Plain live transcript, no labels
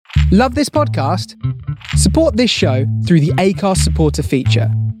Love this podcast? Support this show through the Acast supporter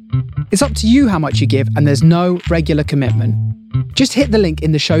feature. It's up to you how much you give, and there's no regular commitment. Just hit the link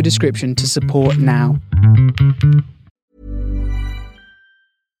in the show description to support now.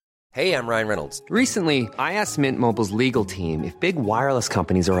 Hey, I'm Ryan Reynolds. Recently, I asked Mint Mobile's legal team if big wireless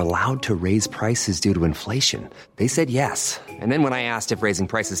companies are allowed to raise prices due to inflation. They said yes. And then when I asked if raising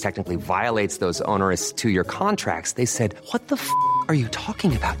prices technically violates those onerous two-year contracts, they said, "What the f*** are you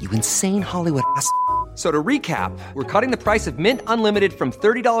talking about, you insane Hollywood ass?" So to recap, we're cutting the price of Mint Unlimited from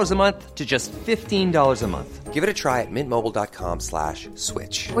 $30 a month to just $15 a month. Give it a try at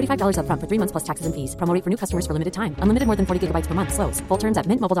mintmobile.com/switch. $45 up front for 3 months plus taxes and fees. Promo rate for new customers for limited time. Unlimited more than 40 gigabytes per month. Slows full terms at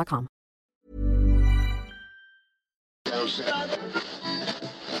mintmobile.com.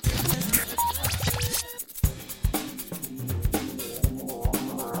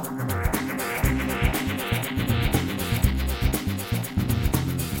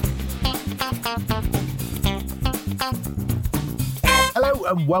 Hello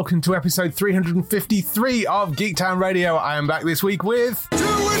and welcome to episode 353 of Geektown Radio. I am back this week with... To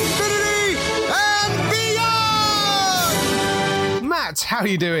Infinity and Beyond! Matt, how are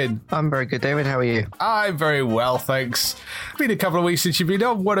you doing? I'm very good, David. How are you? I'm very well, thanks. It's been a couple of weeks since you've been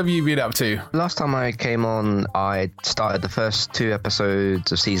on. What have you been up to? Last time I came on, I started the first 2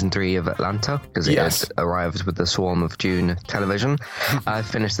 episodes of season 3 of Atlanta because it had arrived with the Swarm of June television. I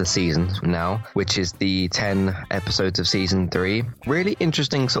finished the season now, which is the 10 episodes of season 3. Really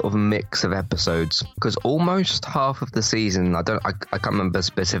interesting sort of mix of episodes because almost half of the season, I can't remember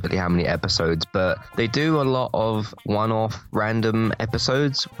specifically how many episodes, but they do a lot of one-off random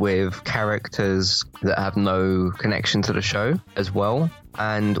episodes with characters that have no connection to the show as well.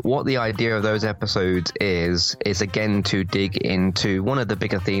 And what the idea of those episodes is again to dig into one of the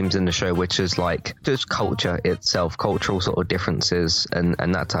bigger themes in the show, which is like just culture itself, cultural sort of differences and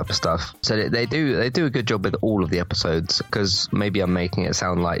that type of stuff. So they do a good job with all of the episodes, because maybe I'm making it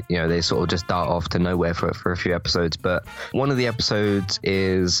sound like, you know, they sort of just dart off to nowhere for a few episodes. But one of the episodes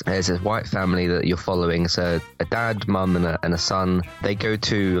is there's a white family that you're following. So a dad, mum and a son. They go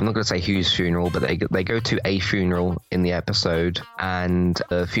to, I'm not going to say whose funeral, but they go to a funeral in the episode, and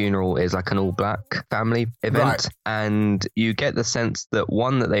the funeral is like an all-black family event. Right. And you get the sense that,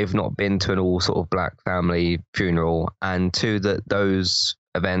 one, that they've not been to an all sort of black family funeral, and two, that those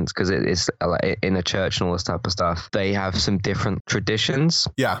events, because it is like in a church and all this type of stuff, they have some different traditions.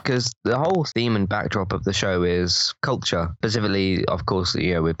 Yeah. Because the whole theme and backdrop of the show is culture, specifically, of course,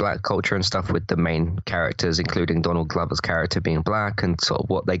 you know, with black culture and stuff, with the main characters, including Donald Glover's character being black, and sort of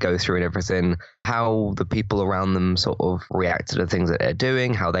what they go through and everything, how the people around them sort of react to the things that they're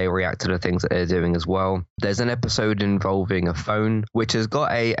doing, how they react to the things that they're doing as well. There's an episode involving a phone, which has got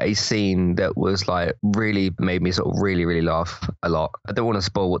a scene that was like really made me sort of really laugh a lot. I don't want to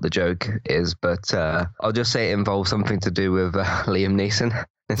spoil what the joke is, but I'll just say it involves something to do with Liam Neeson.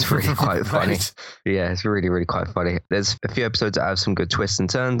 It's really quite funny. Right. Yeah, it's really quite funny. There's a few episodes that have some good twists and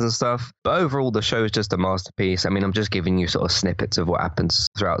turns and stuff, but overall the show is just a masterpiece. I mean, I'm just giving you sort of snippets of what happens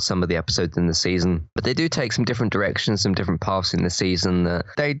throughout some of the episodes in the season, but they do take some different directions, some different paths in the season that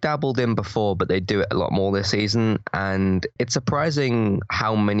they dabbled in before, but they do it a lot more this season. And it's surprising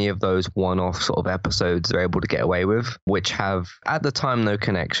how many of those one-off sort of episodes they're able to get away with, which have at the time no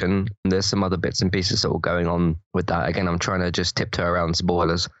connection. There's some other bits and pieces sort of going on with that. Again, I'm trying to just tiptoe around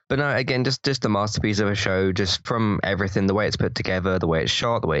spoilers. But no, again, just a masterpiece of a show, just from everything, the way it's put together, the way it's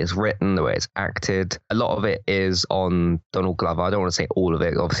shot, the way it's written, the way it's acted. A lot of it is on Donald Glover. I don't want to say all of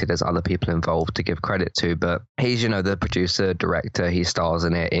it. Obviously, there's other people involved to give credit to, but he's, you know, the producer, director. He stars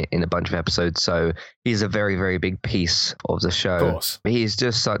in it in a bunch of episodes. So he's a very big piece of the show. Of course. He's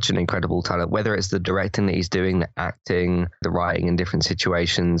just such an incredible talent, whether it's the directing that he's doing, the acting, the writing in different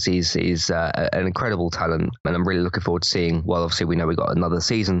situations. He's an incredible talent, and I'm really looking forward to seeing, well, obviously we know we got another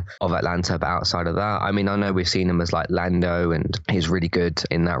season of Atlanta, but outside of that, I mean, I know we've seen him as like Lando, and he's really good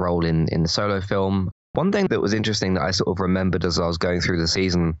in that role in the Solo film. One thing that was interesting that I sort of remembered as I was going through the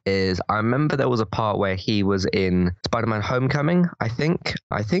season is I remember there was a part where he was in Spider-Man Homecoming. I think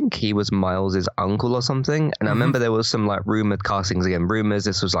he was Miles's uncle or something. And I remember there was some like rumored castings, again, rumors.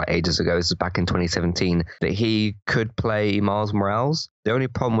 This was like ages ago. This was back in 2017, that he could play Miles Morales. The only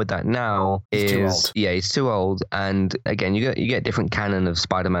problem with that now is, he's too old. And again, you get different canon of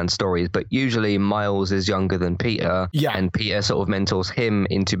Spider-Man stories, but usually Miles is younger than Peter, and Peter sort of mentors him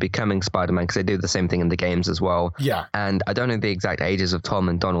into becoming Spider-Man, because they do the same thing in the games as well. Yeah. And I don't know the exact ages of Tom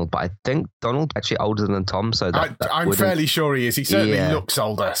and Donald, but I think Donald actually older than Tom. So I'm fairly sure he is. He certainly looks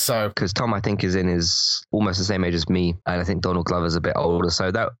older. So because Tom, I think, is in his almost the same age as me, and I think Donald Glover's a bit older.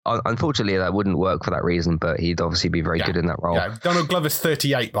 So that unfortunately that wouldn't work for that reason, but he'd obviously be very good in that role. Yeah. Donald Glover's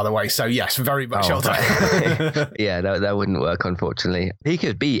 38, by the way. So yes, very much older. Yeah, that wouldn't work, unfortunately. He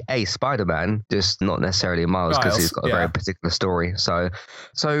could be a Spider-Man, just not necessarily Miles, because he's got a very particular story. So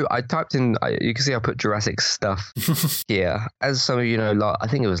I typed in, you can see I put Jurassic stuff here. As some of you know, I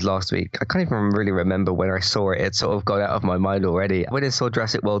think it was last week. I can't even really remember when I saw it. It sort of got out of my mind already. When I saw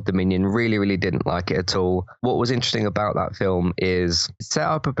Jurassic World Dominion, really, really didn't like it at all. What was interesting about that film is it set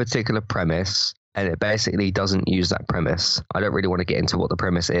up a particular premise, and it basically doesn't use that premise. I don't really want to get into what the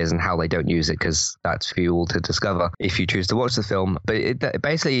premise is and how they don't use it, because that's for you all to discover if you choose to watch the film. But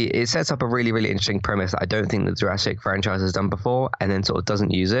it sets up a really, really interesting premise that I don't think the Jurassic franchise has done before, and then sort of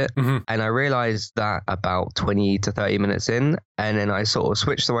doesn't use it. Mm-hmm. And I realized that about 20 to 30 minutes in, and then I sort of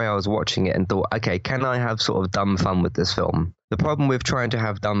switched the way I was watching it and thought, okay, can I have sort of dumb fun with this film? The problem with trying to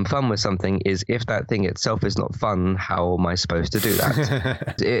have dumb fun with something is if that thing itself is not fun, how am I supposed to do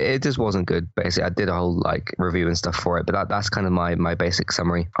that? it just wasn't good, basically. I did a whole review and stuff for it, but that's kind of my basic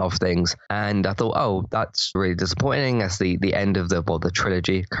summary of things. And I thought, oh, that's really disappointing. That's the end of the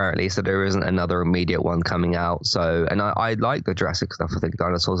trilogy currently, so there isn't another immediate one coming out. So, and I like the Jurassic stuff. I think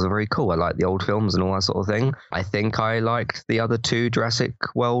dinosaurs are very cool. I like the old films and all that sort of thing. I think I liked the other two Jurassic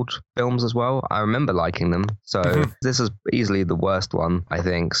World films as well. I remember liking them. So this is easily the worst one, I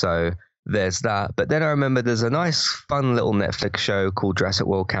think. So there's that. But then I remember there's a nice fun little Netflix show called Jurassic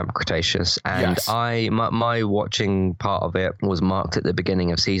World Camp Cretaceous, and my watching part of it was marked at the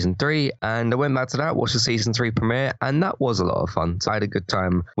beginning of season 3, and I went back to that, watched the season 3 premiere, and that was a lot of fun. So I had a good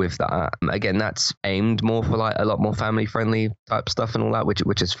time with that. Again, that's aimed more for a lot more family friendly type stuff and all that,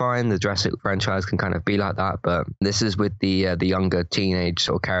 which is fine. The Jurassic franchise can kind of be like that, but this is with the younger teenage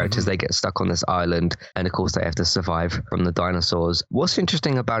sort of characters. They get stuck on this island, and of course they have to survive from the dinosaurs. What's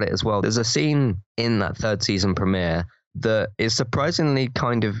interesting about it as well, there's a scene in that 3rd season premiere that is surprisingly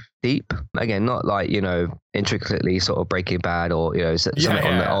kind of deep. Again, not intricately sort of Breaking Bad or something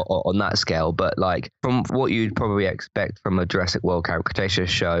on that scale, but from what you'd probably expect from a Jurassic World Camp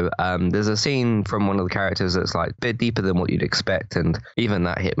Cretaceous show, there's a scene from one of the characters that's a bit deeper than what you'd expect, and even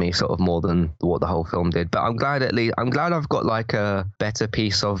that hit me sort of more than what the whole film did. But I'm glad I've got a better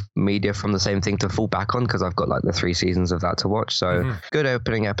piece of media from the same thing to fall back on, because I've got the 3 seasons of that to watch. So good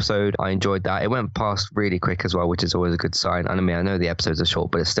opening episode. I enjoyed that. It went past really quick as well, which is always a good sign. And I mean, I know the episodes are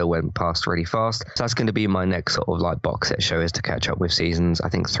short, but it still went past really fast. So that's going to be my next sort of box set show, is to catch up with seasons, I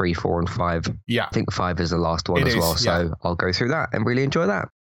think 3, 4 and 5. Yeah, I think 5 is the last one as well. So I'll go through that and really enjoy that.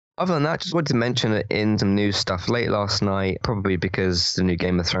 Other than that, just wanted to mention it in some news stuff late last night, probably because the new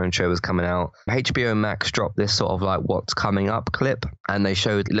Game of Thrones show was coming out. HBO Max dropped this sort of what's coming up clip, and they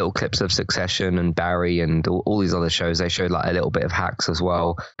showed little clips of Succession and Barry and all these other shows. They showed a little bit of Hacks as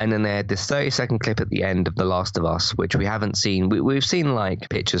well. And then they had this 30-second clip at the end of The Last of Us, which we haven't seen. We've seen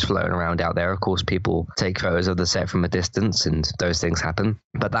pictures floating around out there. Of course, people take photos of the set from a distance, and those things happen.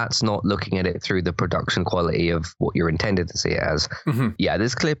 But that's not looking at it through the production quality of what you're intended to see it as. Yeah,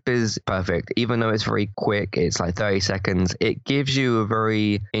 this clip is perfect. Even though it's very quick, it's 30 seconds, it gives you a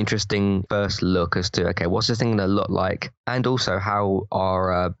very interesting first look as to, okay, what's this thing going to look like? And also, how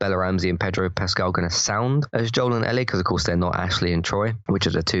are Bella Ramsey and Pedro Pascal going to sound as Joel and Ellie? Because, of course, they're not Ashley and Troy, which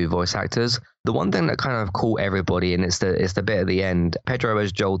are the 2 voice actors. The one thing that kind of caught everybody, and it's the bit at the end, Pedro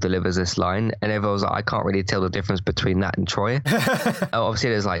as Joel delivers this line, and everyone's I can't really tell the difference between that and Troy.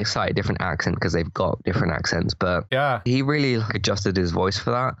 Obviously, there's slightly different accent because they've got different accents, but he really adjusted his voice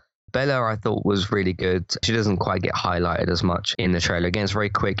for that. Bella, I thought, was really good. She doesn't quite get highlighted as much in the trailer. Again, it's very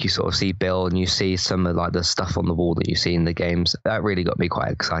quick. You sort of see Bill and you see some of the stuff on the wall that you see in the games. That really got me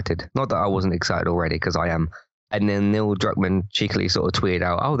quite excited. Not that I wasn't excited already, because I am. And then Neil Druckmann cheekily sort of tweeted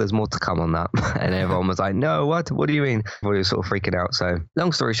out, oh, there's more to come on that. And everyone was like, no, what? What do you mean? Everybody was sort of freaking out. So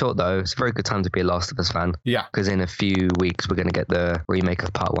long story short, though, it's a very good time to be a Last of Us fan. Yeah. Because in a few weeks, we're going to get the remake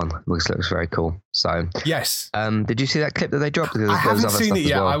of Part 1, which looks very cool. So yes. Did you see that clip that they dropped? I haven't seen it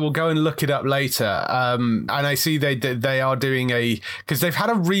yet. Well. I will go and look it up later. And I see they are doing because they've had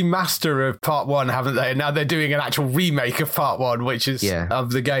a remaster of Part 1, haven't they? And now they're doing an actual remake of Part 1, which is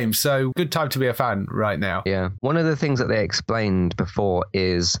of the game. So good time to be a fan right now. Yeah. One of the things that they explained before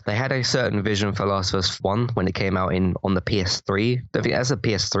is they had a certain vision for Last of Us 1 when it came out on the PS3. I think that's a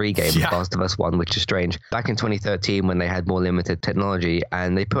PS3 game, Last of Us 1, which is strange. Back in 2013, when they had more limited technology,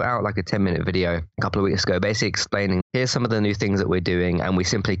 and they put out a 10-minute video a couple of weeks ago, basically explaining, here's some of the new things that we're doing, and we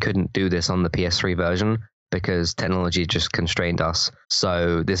simply couldn't do this on the PS3 version. because technology just constrained us.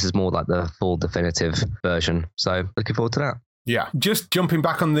 So this is more like the full definitive version. So looking forward to that. Yeah, just jumping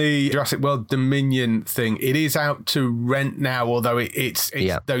back on the Jurassic World Dominion thing, it is out to rent now, although it's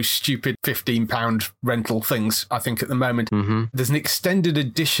those stupid £15 rental things, I think, at the moment. Mm-hmm. There's an extended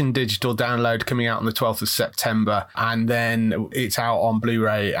edition digital download coming out on the 12th of September, and then it's out on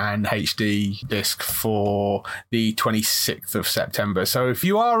Blu-ray and HD disc for the 26th of September. So if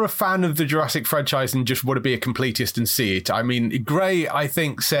you are a fan of the Jurassic franchise and just want to be a completist and see it, I mean, Gray, I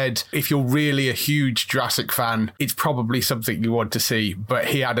think, said if you're really a huge Jurassic fan, it's probably something you want to see, but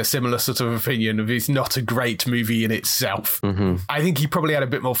he had a similar sort of opinion of it's not a great movie in itself. Mm-hmm. I think he probably had a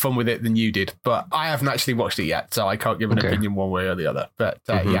bit more fun with it than you did, but I haven't actually watched it yet, so I can't give an opinion one way or the other. But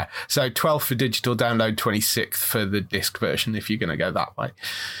yeah, so 12th for digital download, 26th for the disc version if you're going to go that way.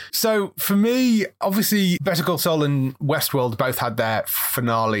 So for me, obviously Better Call Saul and Westworld both had their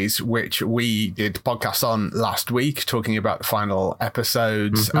finales, which we did podcasts on last week, talking about the final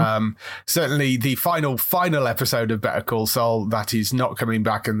episodes. Mm-hmm. Certainly the final episode of Better Call Saul, that is not coming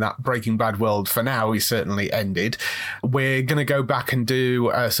back, and that Breaking Bad world for now is certainly ended. We're going to go back and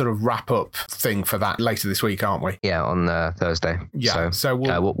do a sort of wrap-up thing for that later this week, aren't we? Yeah, on Thursday. Yeah, so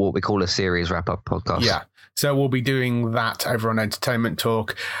what we call a series wrap-up podcast. Yeah. So we'll be doing that over on Entertainment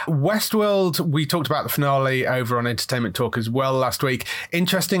Talk. Westworld, we talked about the finale over on Entertainment Talk as well last week.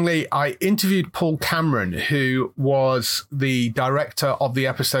 Interestingly, I interviewed Paul Cameron, who was the director of the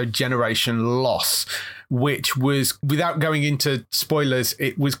episode Generation Loss, which was, without going into spoilers,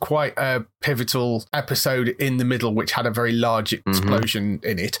 it was quite a pivotal episode in the middle, which had a very large explosion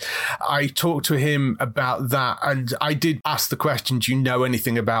in it. I talked to him about that, and I did ask the question, do you know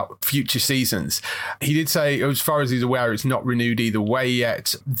anything about future seasons? He did say, as far as he's aware, it's not renewed either way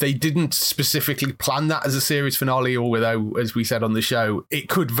yet. They didn't specifically plan that as a series finale, although, as we said on the show, it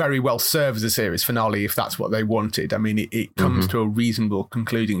could very well serve as a series finale if that's what they wanted. I mean, it comes to a reasonable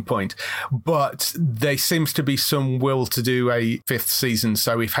concluding point, but there seems to be some will to do a 5th season.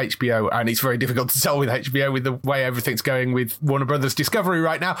 So if HBO, and it's very difficult to tell with HBO with the way everything's going with Warner Brothers Discovery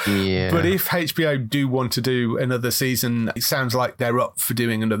right now, but if HBO do want to do another season, it sounds like they're up for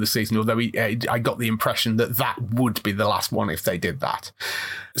doing another season, although I got the impression that would be the last one if they did that.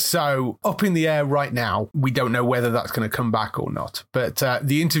 So up in the air right now. We don't know whether that's going to come back or not, but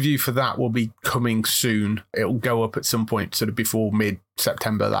the interview for that will be coming soon. It'll go up at some point sort of before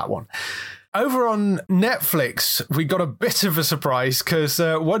mid-September, that one. Over on Netflix, we got a bit of a surprise because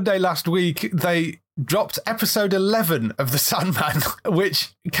one day last week, they dropped episode 11 of The Sandman,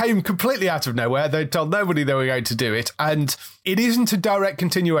 which came completely out of nowhere. They told nobody they were going to do it. And it isn't a direct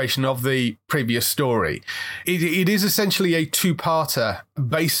continuation of the previous story. It is essentially a two-parter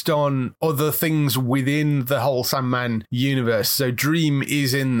based on other things within the whole Sandman universe. So Dream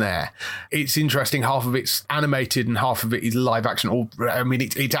is in there. It's interesting. Half of it's animated and half of it is live action. Or, I mean,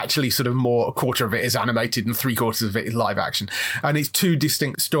 it's actually sort of more, a quarter of it is animated and 3/4 of it is live action. And it's two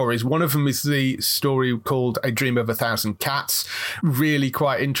distinct stories. One of them is the story called A Dream of a Thousand Cats. Really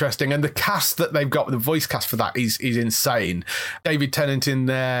quite interesting. And the cast that they've got, the voice cast for that is insane. David Tennant in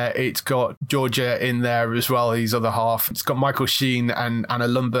there. It's got Georgia in there as well, his other half. It's got Michael Sheen and Anna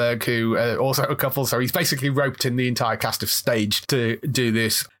Lumberg, who are also a couple. So he's basically roped in the entire cast of Stage to do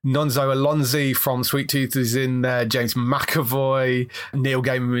this. Nonzo Alonzi from Sweet Tooth is in there. James McAvoy. Neil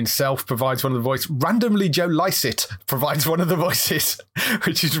Gaiman himself provides one of the voices. Randomly, Joe Lycett provides one of the voices,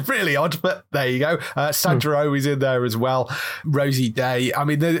 which is really odd, but there you go. Sandra Oh is in there as well. Rosie Day. I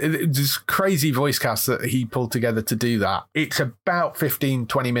mean, there's crazy voice cast that he pulled together to do that. It's about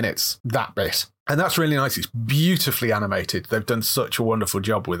 15-20 minutes, that bit. And that's really nice. It's beautifully animated. They've done such a wonderful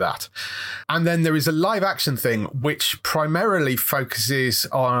job with that. And then there is a live action thing, which primarily focuses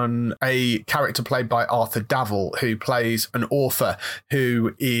on a character played by Arthur Davil, who plays an author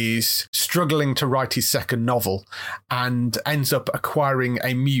who is struggling to write his second novel and ends up acquiring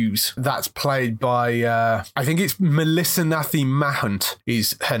a muse that's played by, I think it's Melissa Nathi Mahunt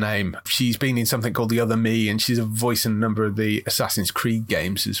is her name. She's been in something called The Other Me, and she's a voice in a number of the Assassin's Creed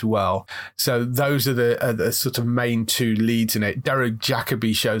games as well. So those are the sort of main two leads in it. Derek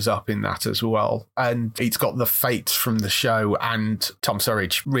Jacobi shows up in that as well. And it's got the Fates from the show, and Tom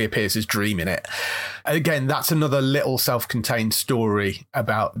Surridge reappears as Dream in it. Again, that's another little self-contained story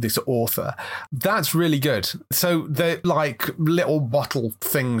about this author. That's really good. So they're like little bottle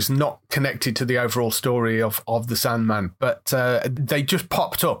things not connected to the overall story of The Sandman, but they just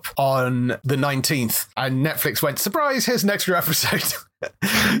popped up on the 19th and Netflix went, surprise, here's an extra episode.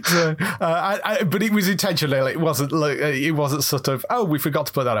 So, but it was intentional. It wasn't sort of, oh, we forgot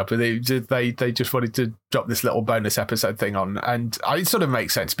to put that up. They just wanted to drop this little bonus episode thing on, and it sort of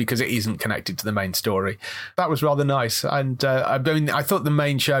makes sense because it isn't connected to the main story. That was rather nice, and I thought the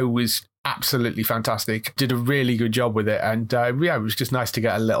main show was absolutely fantastic. Did a really good job with it, and it was just nice to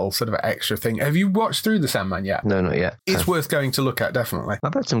get a little sort of extra thing. Have you watched through the Sandman yet? No, not yet. It's worth going to look at, definitely.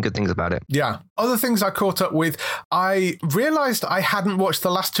 I've heard some good things about it. Yeah. Other things I caught up with, I realised I hadn't watched the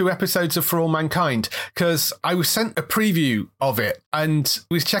last 2 episodes of For All Mankind because I was sent a preview of it and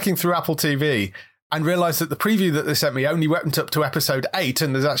was checking through Apple TV and realised that the preview that they sent me only went up to episode 8,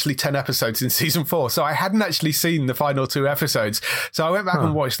 and there's actually 10 episodes in season 4. So I hadn't actually seen the final 2 episodes. So I went back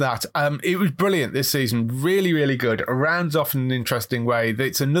and watched that. It was brilliant this season. Really, really good. It rounds off in an interesting way.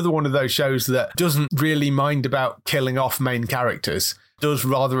 It's another one of those shows that doesn't really mind about killing off main characters. Does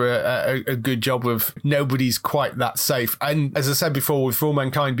rather a good job of nobody's quite that safe. And as I said before, with For All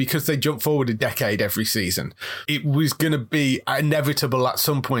Mankind, because they jump forward a decade every season, it was going to be inevitable at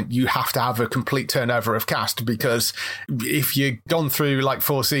some point you have to have a complete turnover of cast, because if you've gone through like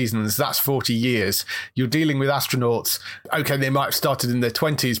 4 seasons, that's 40 years. You're dealing with astronauts. Okay, they might have started in their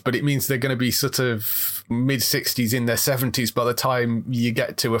 20s, but it means they're going to be sort of mid-60s in their 70s by the time you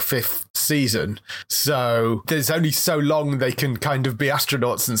get to a 5th season. So there's only so long they can kind of be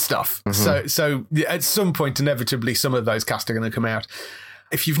astronauts and stuff. So at some point, inevitably, some of those cast are going to come out.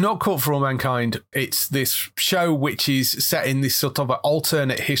 If you've not caught For All Mankind, it's this show which is set in this sort of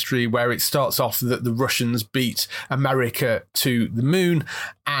alternate history where it starts off that the Russians beat America to the moon,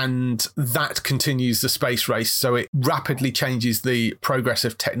 and that continues the space race. So it rapidly changes the progress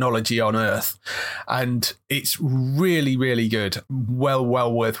of technology on Earth. And it's really, really good. Well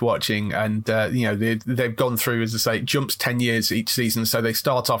worth watching. And, they've gone through, as I say, it jumps 10 years each season. So they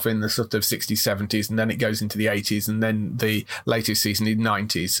start off in the sort of 60s, 70s, and then it goes into the 80s, and then the latest season in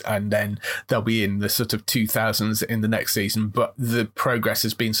 90s, and then they'll be in the sort of 2000s in the next season. But the progress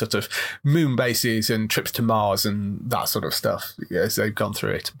has been sort of moon bases and trips to Mars and that sort of stuff as they've gone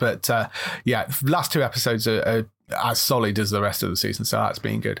through it. But last 2 episodes are as solid as the rest of the season, so that's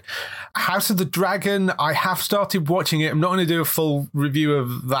been good. House of the Dragon, I have started watching it. I'm not going to do a full review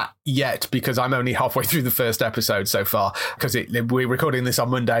of that yet because I'm only halfway through the first episode so far, because we're recording this on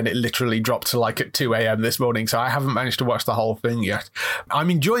Monday and it literally dropped to like at 2 a.m. this morning, so I haven't managed to watch the whole thing yet. I'm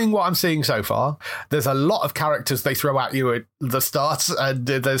enjoying what I'm seeing so far. There's a lot of characters they throw at you at the start, and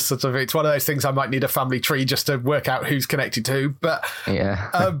there's sort of, it's one of those things I might need a family tree just to work out who's connected to, but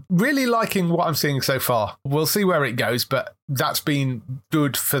really liking what I'm seeing so far. We'll see where it goes, but that's been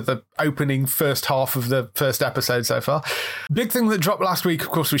good for the opening first half of the first episode so far. Big thing that dropped last week, of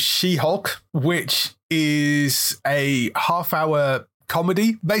course, was She-Hulk, which is a half-hour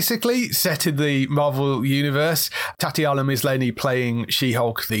comedy, basically, set in the Marvel universe. Tatiana Maslany playing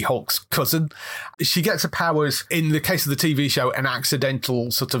She-Hulk, the Hulk's cousin. She gets her powers, in the case of the TV show, an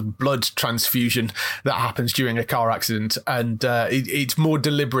accidental sort of blood transfusion that happens during a car accident. And it's more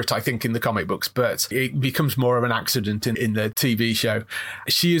deliberate, I think, in the comic books, but it becomes more of an accident in the TV show.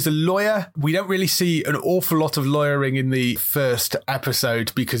 She is a lawyer. We don't really see an awful lot of lawyering in the first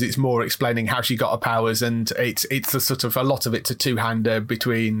episode because it's more explaining how she got her powers, and it's the sort of, a lot of it's a two-hand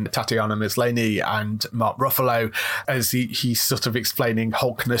between Tatiana Maslany and Mark Ruffalo as he's sort of explaining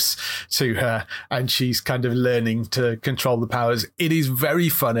Hulkness to her, and she's kind of learning to control the powers. It is very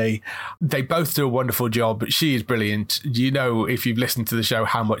funny. They both do a wonderful job. She is brilliant. You know, if you've listened to the show,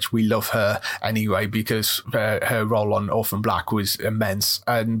 how much we love her anyway, because her role on Orphan Black was immense,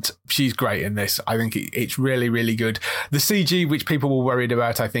 and she's great in this. I think it's really, really good. The CG, which people were worried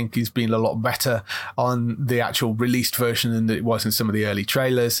about, I think has been a lot better on the actual released version than it was in some of the early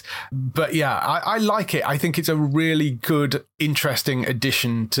trailers. But yeah, I like it. I think it's a really good, interesting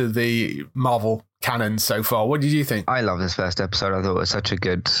addition to the Marvel canon so far. What did you think? I love this first episode. I thought it was such a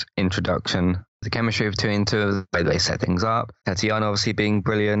good introduction. The chemistry between two of the way they set things up. Tatiana obviously being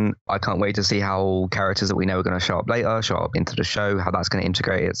brilliant. I can't wait to see how characters that we know are going to show up later, show up into the show, how that's going to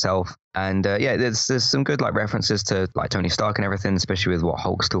integrate itself. And there's some good like references to like Tony Stark and everything, especially with what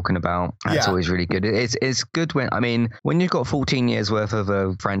Hulk's talking about. That's always really good. It's good when you've got 14 years worth of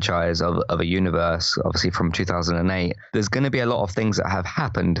a franchise of a universe, obviously from 2008, there's going to be a lot of things that have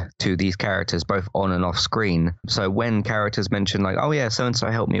happened to these characters, both on and off screen. So when characters mention like, oh yeah, so-and-so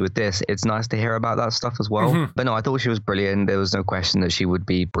helped me with this, it's nice to hear about that stuff as well. Mm-hmm. But no, I thought she was brilliant. There was no question that she would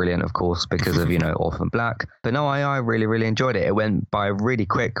be brilliant, of course, because of, Orphan Black. But no, I really, really enjoyed it. It went by really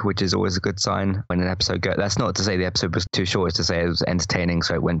quick, which is always a good sign when an episode goes. That's not to say the episode was too short, it's to say it was entertaining,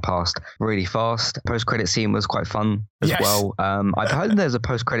 so it went past really fast. Post-credit scene was quite fun as well. I've heard there's a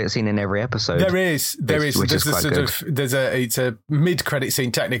post-credit scene in every episode. There is. Which is quite good. It's a mid-credit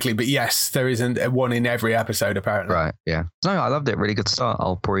scene technically, but yes, there is one in every episode apparently. Right, yeah. No, I loved it. Really good start.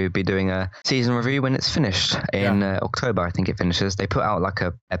 I'll probably be doing a season review when it's finished in October. I think it finishes. They put out like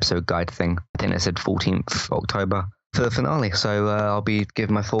a episode guide thing. I think they said 14th October for the finale, so I'll be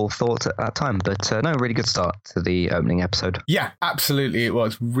giving my full thoughts at that time. But no, really good start to the opening episode. Yeah, absolutely. It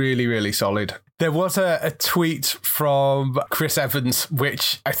was really, really solid. There was a tweet from Chris Evans,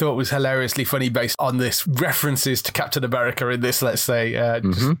 which I thought was hilariously funny based on this references to Captain America in this, let's say,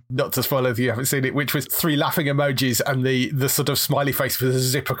 just not to spoil if you haven't seen it, which was 3 laughing emojis and the sort of smiley face with a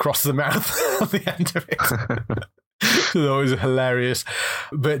zip across the mouth at the end of it. That was hilarious.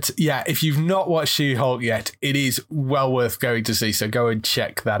 But yeah, if you've not watched She-Hulk yet, it is well worth going to see. So go and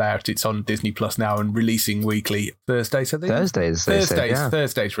check that out. It's on Disney Plus now and releasing weekly Thursdays, I think.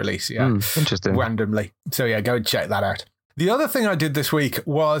 Thursdays release, yeah. Interesting. Randomly. So yeah, go and check that out. The other thing I did this week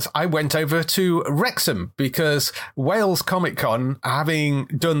was I went over to Wrexham because Wales Comic Con, having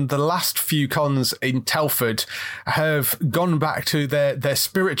done the last few cons in Telford, have gone back to their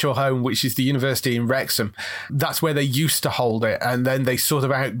spiritual home, which is the university in Wrexham. That's where they used to hold it, and then they sort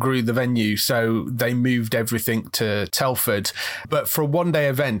of outgrew the venue, so they moved everything to Telford. But for a one-day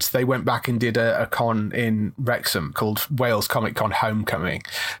event, they went back and did a con in Wrexham called Wales Comic Con Homecoming.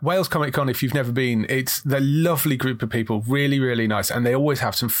 Wales Comic Con, if you've never been, it's a lovely group of people, really, really nice. And they always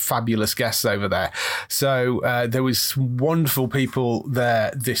have some fabulous guests over there. So there was some wonderful people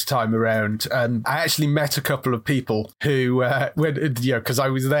there this time around. And I actually met a couple of people who, because I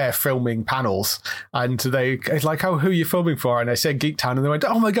was there filming panels, and it's like, oh, who are you filming for? And I said Geektown, and they went,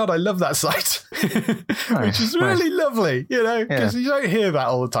 oh my God, I love that site. Which is really lovely, because you don't hear that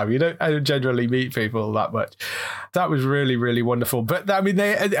all the time. You don't generally meet people that much. That was really, really wonderful. But I mean,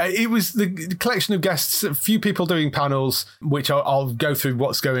 it was the collection of guests, a few people doing panels, which I'll go through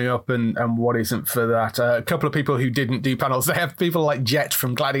what's going up and what isn't for that. A couple of people who didn't do panels. They have people like Jet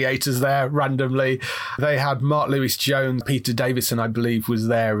from Gladiators there randomly. They had Mark Lewis-Jones, Peter Davison, I believe, was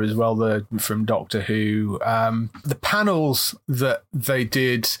there as well, from Doctor Who. The panels that they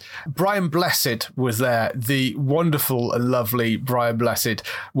did, Brian Blessed was there, the wonderful and lovely Brian Blessed,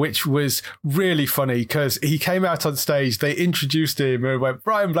 which was really funny because he came out on stage, they introduced him and went,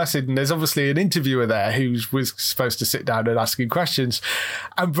 Brian Blessed, and there's obviously an interviewer there who was supposed to sit down and asking questions.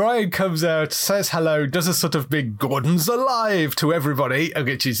 And Brian comes out, says hello, does a sort of big Gordon's alive to everybody,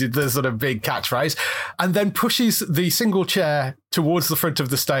 which is the sort of big catchphrase, and then pushes the single chair towards the front of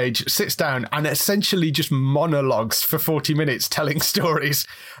the stage, sits down and essentially just monologues for 40 minutes telling stories.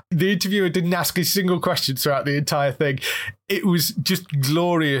 The interviewer didn't ask a single question throughout the entire thing. It was just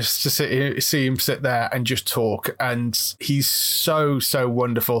glorious to see him sit there and just talk. And he's so, so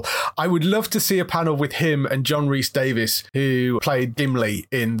wonderful. I would love to see a panel with him and John Rhys-Davies, who played Gimli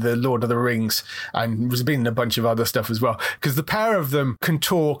in The Lord of the Rings and has been in a bunch of other stuff as well, because the pair of them can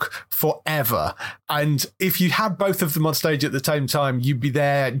talk forever. And if you had both of them on stage at the same time, you'd be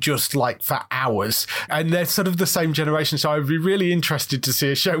there just like for hours. And they're sort of the same generation. So I'd be really interested to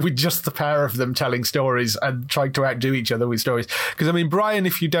see a show with just the pair of them telling stories and trying to outdo each other with stories. Because I mean, Brian,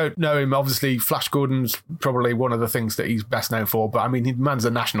 if you don't know him, obviously Flash Gordon's probably one of the things that he's best known for, but I mean, man's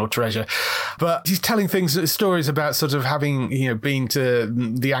a national treasure. But he's telling stories about sort of having, been to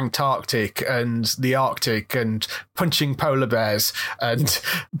the Antarctic and the Arctic and punching polar bears and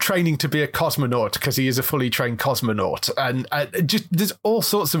training to be a cosmonaut, because he is a fully trained cosmonaut, and just there's all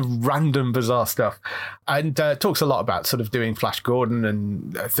sorts of random bizarre stuff, and talks a lot about sort of doing Flash Gordon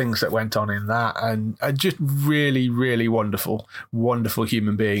and things that went on in that, and just really, really wonderful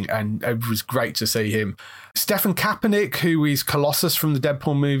human being, and it was great to see him. Stefan Kaepernick, who is Colossus from the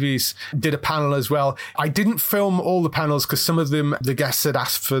Deadpool movies, did a panel as well. I didn't film all the panels because some of them, the guests had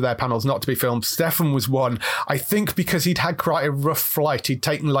asked for their panels not to be filmed. Stefan was one, I think, because he'd had quite a rough flight. He'd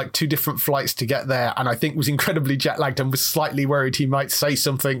taken like 2 different flights to get there, and I think was incredibly jet lagged and was slightly worried he might say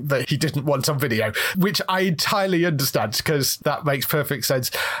something that he didn't want on video, which I entirely understand because that makes perfect sense.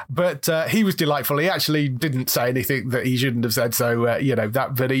 But he was delightful. He actually didn't say anything that he shouldn't have said. So,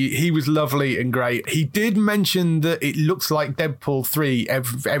 but he was lovely and great. He did mention that it looks like Deadpool 3,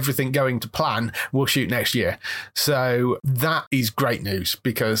 everything going to plan, will shoot next year. So that is great news,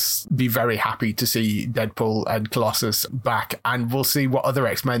 because be very happy to see Deadpool and Colossus back, and we'll see what other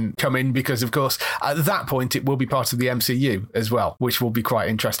X-Men come in, because of course at that point it will be part of the MCU as well, which will be quite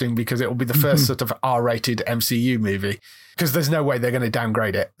interesting because it will be the first sort of R-rated MCU movie. because there's no way they're going to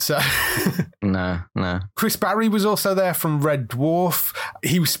downgrade it. So No. Chris Barry was also there from Red Dwarf.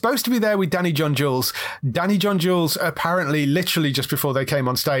 He was supposed to be there with Danny John Jules. Danny John Jules apparently literally just before they came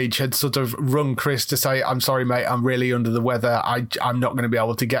on stage had sort of rung Chris to say, I'm sorry, mate, I'm really under the weather. I'm not going to be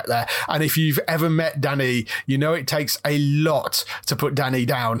able to get there. And if you've ever met Danny, you know it takes a lot to put Danny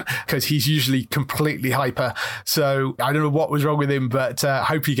down because he's usually completely hyper. So I don't know what was wrong with him, but I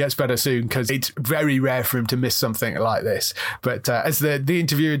hope he gets better soon because it's very rare for him to miss something like this. But as the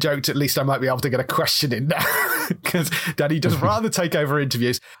interviewer joked, at least I might be able to get a question in now because Danny does rather take over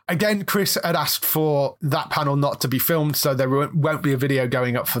interviews. Again, Chris had asked for that panel not to be filmed, so there won't be a video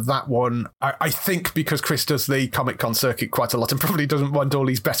going up for that one. I think because Chris does the Comic-Con circuit quite a lot and probably doesn't want all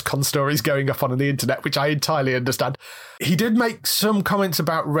these best con stories going up on the internet, which I entirely understand. He did make some comments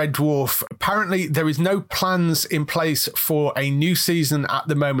about Red Dwarf. Apparently, there is no plans in place for a new season at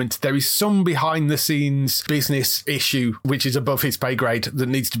the moment. There is some behind-the-scenes business issue, which is above his pay grade, that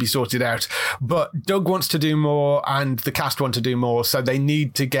needs to be sorted out. But Doug wants to do more and the cast want to do more, so they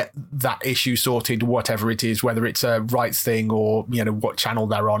need to get that issue sorted, whatever it is, whether it's a rights thing or, you know, what channel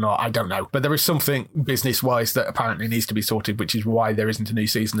they're on, or I don't know. But there is something business-wise that apparently needs to be sorted, which is why there isn't a new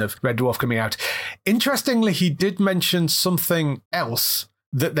season of Red Dwarf coming out. Interestingly, he did mention something else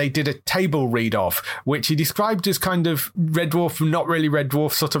that they did a table read of, which he described as kind of Red Dwarf, not really Red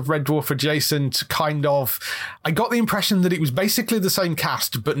Dwarf, sort of Red Dwarf adjacent, kind of. I got the impression that it was basically the same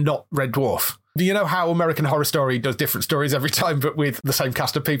cast, but not Red Dwarf. You know how American Horror Story does different stories every time, but with the same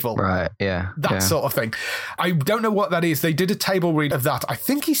cast of people? Right, yeah. That sort of thing. I don't know what that is. They did a table read of that. I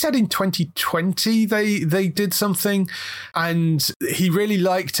think he said in 2020 they did something, and he really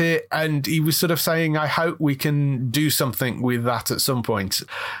liked it, and he was sort of saying, I hope we can do something with that at some point.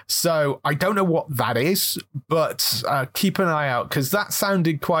 So I don't know what that is, but keep an eye out, because that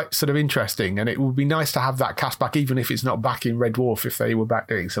sounded quite sort of interesting, and it would be nice to have that cast back, even if it's not back in Red Dwarf, if they were back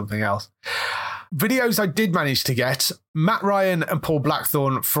doing something else. Videos I did manage to get, Matt Ryan and Paul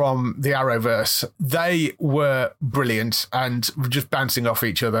Blackthorne from the Arrowverse, they were brilliant and just bouncing off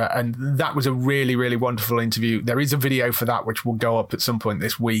each other, and that was a really, really wonderful interview. There is a video for that which will go up at some point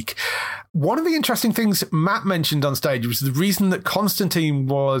this week. One of the interesting things Matt mentioned on stage was the reason that Constantine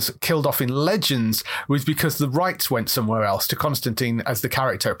was killed off in Legends was because the rights went somewhere else to Constantine as the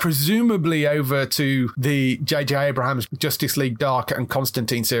character, presumably over to the J.J. Abrams Justice League Dark and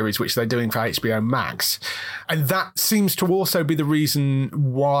Constantine series, which they're doing for HBO Max. And that seems to also be the reason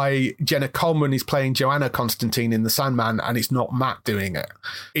why Jenna Coleman is playing Joanna Constantine in The Sandman and it's not Matt doing it.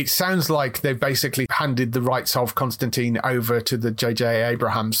 It sounds like they've basically handed the rights of Constantine over to the J.J.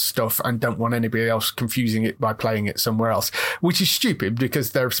 Abrams stuff and don't want anybody else confusing it by playing it somewhere else, which is stupid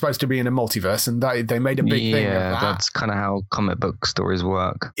because they're supposed to be in a multiverse, and they made a big thing of that. Yeah, that's kind of how comic book stories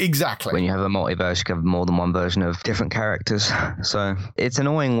work. Exactly. When you have a multiverse, you can have more than one version of different characters. So it's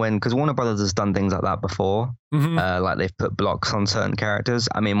annoying because Warner Brothers has done things like that before. Mm-hmm. Like they've put blocks on certain characters.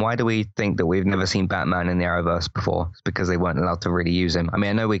 I mean, why do we think that we've never seen Batman in the Arrowverse before? It's because they weren't allowed to really use him. I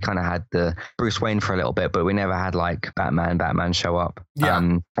mean, I know we kind of had the Bruce Wayne for a little bit, but we never had like Batman show up. Yeah.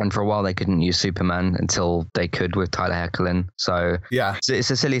 And for a while they couldn't use Superman until they could with Tyler Hoechlin. So yeah, it's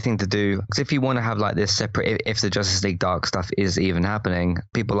a silly thing to do. Because if you want to have like this separate, if the Justice League Dark stuff is even happening,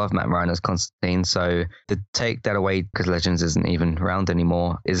 people love Matt Ryan as Constantine. So to take that away because Legends isn't even around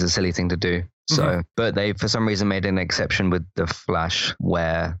anymore is a silly thing to do. So, but they, for some reason, made an exception with The Flash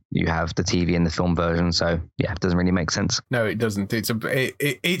where you have the TV and the film version. So, yeah, it doesn't really make sense. No, it doesn't.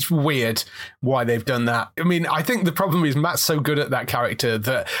 It's weird why they've done that. I mean, I think the problem is Matt's so good at that character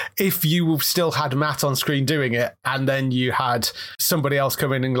that if you still had Matt on screen doing it and then you had somebody else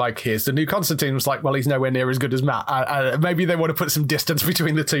come in and like, here's the new Constantine, was like, well, he's nowhere near as good as Matt. Maybe they want to put some distance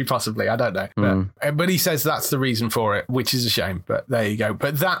between the two, possibly. I don't know. But he says that's the reason for it, which is a shame. But there you go.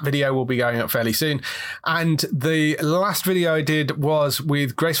 But that video will be going up fairly soon. And the last video I did was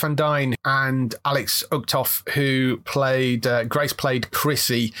with Grace Van Dyne and Alex Uktoff, who played Grace played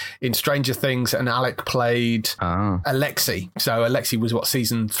Chrissy in Stranger Things and Alec played Alexi. So Alexi was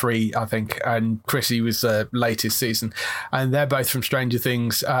season 3, I think, and Chrissy was the latest season, and they're both from Stranger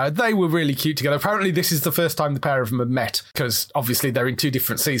Things. They were really cute together. Apparently this is the first time the pair of them have met, because obviously they're in 2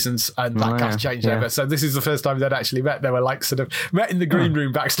 different seasons and that cast changed over. So this is the first time they'd actually met. They were like sort of met in the green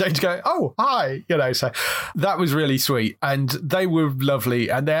room backstage going, oh, hi, so that was really sweet. And they were lovely,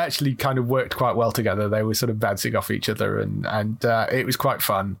 and they actually kind of worked quite well together. They were sort of bouncing off each other, and it was quite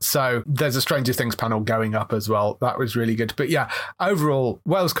fun. So there's a Stranger Things panel going up as well. That was really good. But yeah, overall,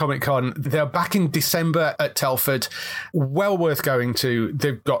 Wales Comic Con, they're back in December at Telford. Well worth going to.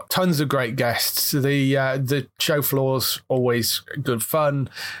 They've got tons of great guests. The show floor's always good fun.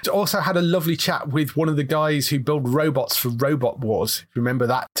 Also had a lovely chat with one of the guys who build robots for Robot Wars. Remember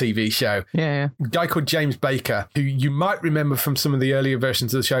that TV show? Yeah. A guy called James Baker, who you might remember from some of the earlier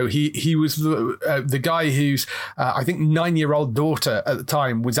versions of the show. He was the guy whose, I think, 9-year-old daughter at the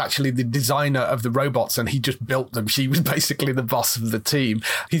time was actually the designer of the robots, and he just built them. She was basically the boss of the team.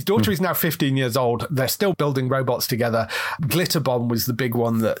 His daughter is now 15 years old. They're still building robots together. Glitter Bomb was the big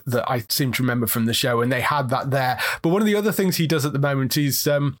one that I seem to remember from the show, and they had that there. But one of the other things he does at the moment is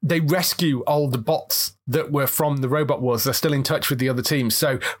they rescue old bots that were from the Robot Wars. They're still in touch with the other teams.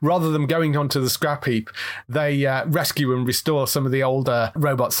 So rather than going onto the scrap heap, they rescue and restore some of the older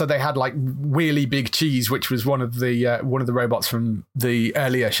robots. So they had like Wheelie Big Cheese, which was one of the robots from the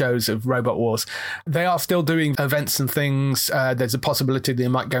earlier shows of Robot Wars. They are still doing events and things. There's a possibility they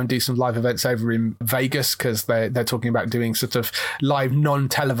might go and do some live events over in Vegas, because they're talking about doing sort of live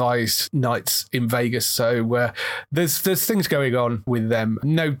non-televised nights in Vegas. So there's things going on with them.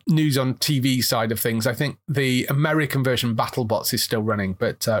 No news on TV side of things. I think the American version, BattleBots, is still running,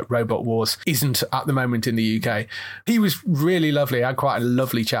 but Robot Wars isn't at the moment in the UK. He was really lovely. I had quite a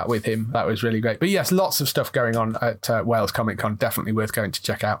lovely chat with him. That was really great. But yes, lots of stuff going on at Wales Comic Con. Definitely worth going to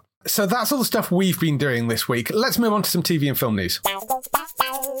check out. So that's all the stuff we've been doing this week. Let's move on to some TV and film news.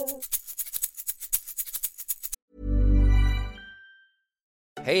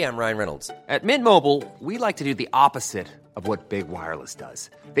 Hey, I'm Ryan Reynolds. At Mint Mobile, we like to do the opposite of what Big Wireless does.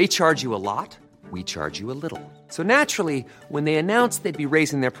 They charge you a lot. We charge you a little. So naturally, when they announced they'd be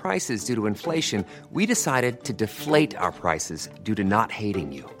raising their prices due to inflation, we decided to deflate our prices due to not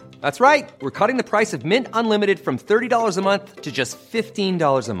hating you. That's right. We're cutting the price of Mint Unlimited from $30 a month to just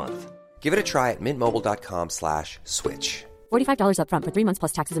 $15 a month. Give it a try at mintmobile.com/switch. $45 up front for 3 months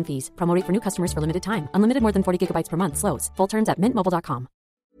plus taxes and fees. Promo rate for new customers for limited time. Unlimited more than 40 gigabytes per month. Slows full terms at mintmobile.com.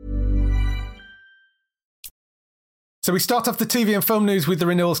 So we start off the TV and film news with the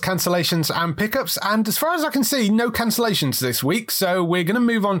renewals, cancellations and pickups. And as far as I can see, no cancellations this week. So we're going to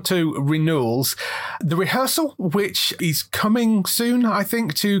move on to renewals. The Rehearsal, which is coming soon, I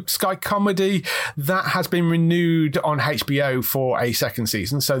think, to Sky Comedy, that has been renewed on HBO for a second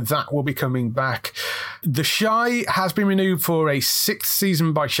season. So that will be coming back. The Shy has been renewed for a 6th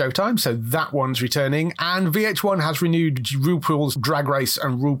season by Showtime. So that one's returning. And VH1 has renewed RuPaul's Drag Race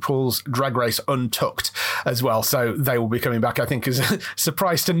and RuPaul's Drag Race Untucked as well. So they will be coming back, I think, is a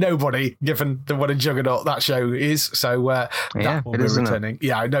surprise to nobody, given what a juggernaut that show is. So that will be returning.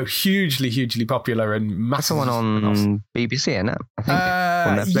 Yeah, I know, hugely popular and massive. That's the one on BBC, isn't it? I think.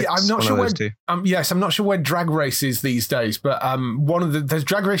 On Netflix, yeah, I'm not sure where. Yes, I'm not sure where Drag Race is these days, but there's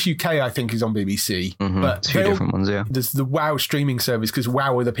Drag Race UK, I think, is on BBC. Mm-hmm. But two different ones, yeah. There's the WoW streaming service, because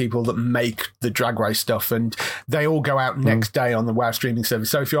WoW are the people that make the Drag Race stuff, and they all go out next day on the WoW streaming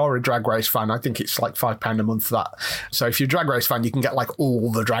service. So if you're a Drag Race fan, I think it's like £5 a month for that. So if you're a Drag Race fan, you can get like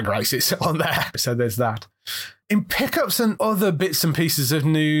all the Drag Races on there. So there's that. In pickups and other bits and pieces of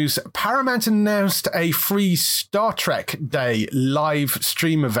news, Paramount announced a free Star Trek Day live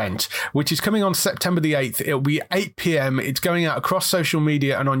stream event, which is coming on September the 8th. It'll be 8 p.m. It's going out across social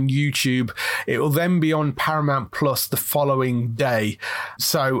media and on YouTube. It will then be on Paramount Plus the following day.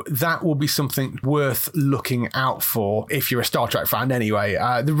 So that will be something worth looking out for if you're a Star Trek fan anyway.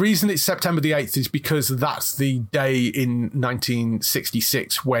 The reason it's September the 8th is because that's the day in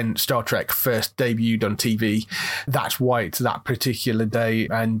 1966 when Star Trek first debuted on TV. That's why it's that particular day.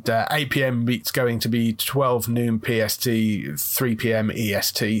 And 8 p.m. it's going to be 12 noon PST, 3 p.m.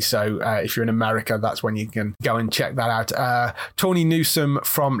 EST. So if you're in America, that's when you can go and check that out. Tawny Newsome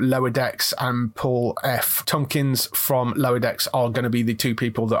from Lower Decks and Paul F. Tompkins from Lower Decks are going to be the two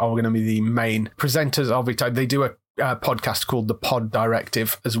people that are going to be the main presenters of it. They do a podcast called The Pod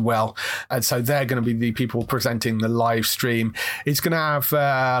Directive as well, and so they're going to be the people presenting the live stream. It's going to have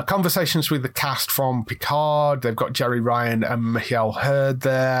conversations with the cast from Picard. They've got Jerry Ryan and Michael Hurd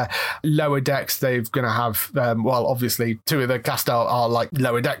there. Lower Decks, they're going to have obviously two of the cast are like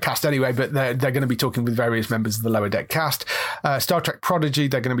Lower Deck cast anyway, but they're going to be talking with various members of the Lower Deck cast. Star Trek Prodigy,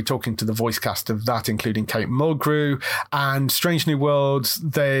 they're going to be talking to the voice cast of that, including Kate Mulgrew. And Strange New Worlds,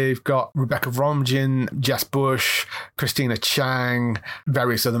 they've got Rebecca Romijn, Jess Bush, Josh, Christina Chang,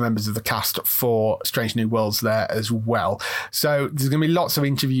 various other members of the cast for Strange New Worlds there as well. So there's going to be lots of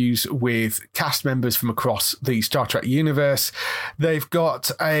interviews with cast members from across the Star Trek universe. They've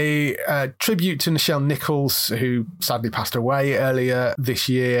got a tribute to Nichelle Nichols, who sadly passed away earlier this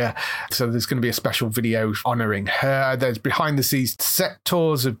year. So there's going to be a special video honouring her. There's behind the scenes set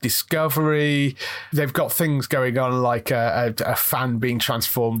tours of Discovery. They've got things going on like a fan being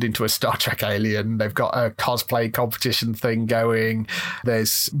transformed into a Star Trek alien. They've got a cosplay competition thing going.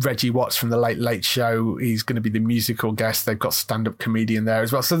 There's Reggie Watts from the Late Late Show. He's going to be the musical guest. They've got stand-up comedian there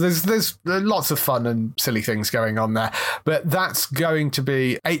as well. So there's lots of fun and silly things going on there. But that's going to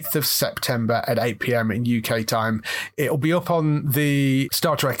be 8th of September at 8 p.m. in UK time. It'll be up on the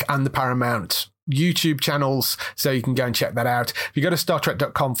Star Trek and the Paramount YouTube channels, so you can go and check that out. If you go to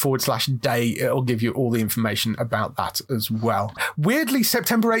StarTrek.com/day, it'll give you all the information about that as well. Weirdly,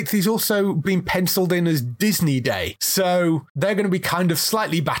 September 8th is also been penciled in as Disney Day, so they're going to be kind of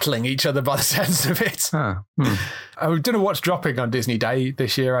slightly battling each other by the sense of it. I don't know what's dropping on Disney Day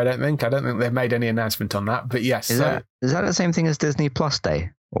this year. I don't think they've made any announcement on that, but yes. Is that the same thing as Disney Plus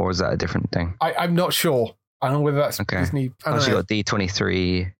Day, or is that a different thing? I'm not sure. I don't know whether that's Disney. Actually got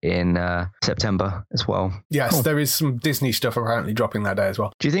D23 in September as well. Yes, cool. There is some Disney stuff apparently dropping that day as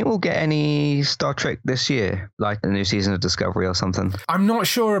well. Do you think we'll get any Star Trek this year, like a new season of Discovery or something? I'm not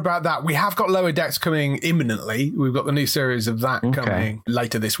sure about that. We have got Lower Decks coming imminently. We've got the new series of that coming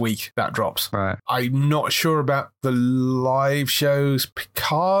later this week. That drops. Right. I'm not sure about the live shows.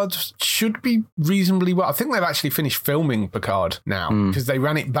 Picard should be reasonably well. I think they've actually finished filming Picard now because they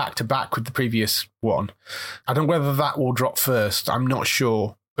ran it back to back with the previous one. I don't know whether that will drop first. I'm not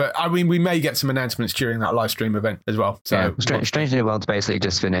sure. But I mean, we may get some announcements during that live stream event as well. So Strange New World's basically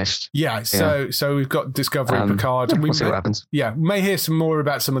just finished. Yeah, so we've got Discovery, Picard. We'll see what happens. Yeah, we may hear some more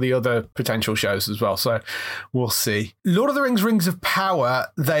about some of the other potential shows as well. So we'll see. Lord of the Rings, Rings of Power,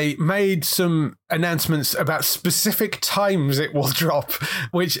 they made some announcements about specific times it will drop,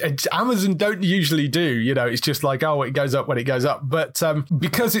 which Amazon don't usually do. You know, it's just like, oh, it goes up when it goes up. But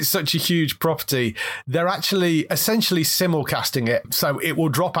because it's such a huge property, they're actually essentially simulcasting it. So it will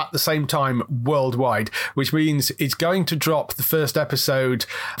drop at the same time worldwide, which means it's going to drop the first episode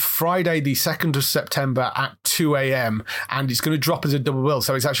Friday the 2nd of September at 2 a.m. and it's going to drop as a double bill.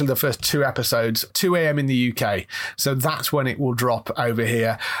 So it's actually the first 2 episodes, 2 a.m. in the UK. So that's when it will drop over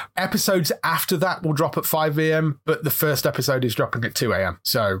here. Episodes after that will drop at 5 a.m, but the first episode is dropping at 2 a.m.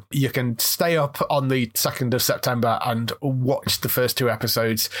 So you can stay up on the 2nd of September and watch the first 2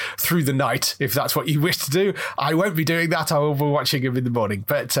 episodes through the night if that's what you wish to do. I won't be doing that. I will be watching them in the morning.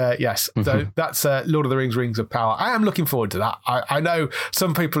 But yes, so that's Lord of the Rings, Rings of Power. I am looking forward to that. I know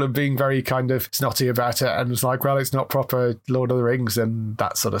some people have been very kind of snotty about it and it's like, well, it's not proper Lord of the Rings and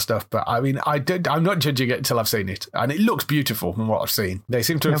that sort of stuff. But I mean, I'm not judging it until I've seen it. And it looks beautiful from what I've seen. They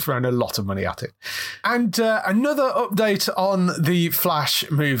seem to have thrown a lot of money at it. And another update on the Flash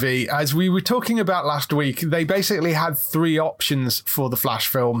movie. As we were talking about last week, they basically had 3 options for the Flash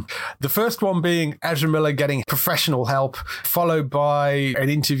film. The first one being Ezra Miller getting professional help, followed by an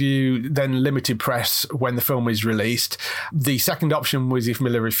interview, then limited press when the film is released. The second option was if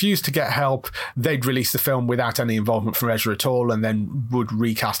Miller refused to get help, they'd release the film without any involvement from Ezra at all and then would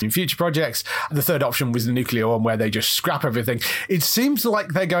recast in future projects. The third option was the nuclear one where they just scrap everything. It seems like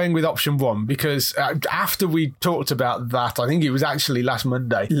they're going with option 1 because after we talked about that, I think it was actually last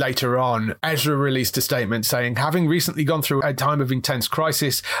Monday, later on, Ezra released a statement saying, having recently gone through a time of intense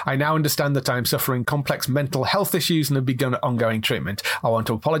crisis, I now understand that I am suffering complex mental health issues and have begun ongoing treatment. I want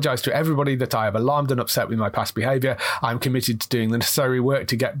to apologise to everybody that I have alarmed and upset with my past behaviour. I'm committed to doing the necessary work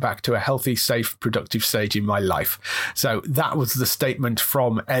to get back to a healthy, safe, productive stage in my life. So that was the statement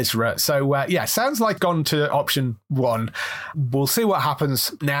from Ezra. So yeah, sounds like gone to option 1. We'll see what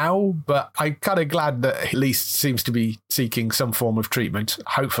happens now, but I'm kind of glad that at least seems to be seeking some form of treatment.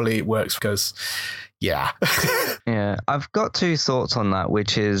 Hopefully it works because yeah. Yeah, I've got 2 thoughts on that,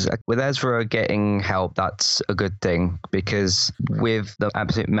 which is with Ezra getting help, that's a good thing because with the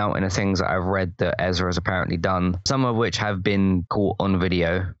absolute mountain of things that I've read that Ezra has apparently done, some of which have been caught on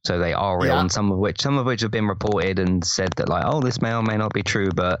video, so they are real, and some of which have been reported and said that like, oh, this may or may not be true,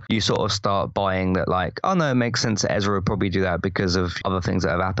 but you sort of start buying that like, oh no, it makes sense that Ezra would probably do that because of other things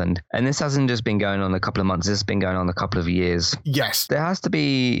that have happened. And this hasn't just been going on a couple of months, this has been going on a couple of years. Yes. There has to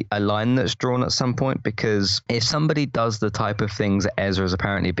be a line that's drawn at some point point, because if somebody does the type of things that Ezra's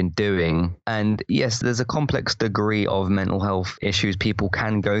apparently been doing, and yes, there's a complex degree of mental health issues people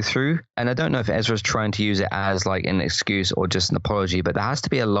can go through, and I don't know if Ezra's trying to use it as like an excuse or just an apology, but there has to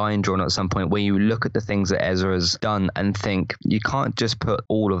be a line drawn at some point where you look at the things that Ezra's done and think you can't just put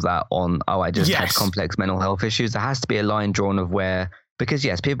all of that on, oh, I just had complex mental health issues. There has to be a line drawn of where, because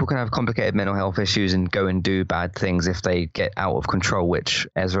yes, people can have complicated mental health issues and go and do bad things if they get out of control, which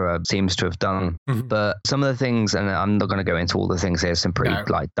Ezra seems to have done. Mm-hmm. But some of the things, and I'm not going to go into all the things here, some pretty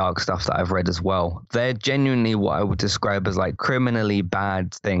like dark stuff that I've read as well. They're genuinely what I would describe as like criminally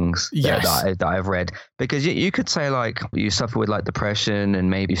bad things that I've read. Because you could say like you suffer with like depression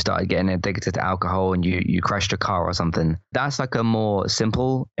and maybe you started getting addicted to alcohol and you crashed a car or something. That's like a more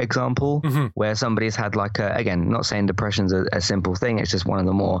simple example where somebody's had like again, not saying depression's a simple thing. It's just one of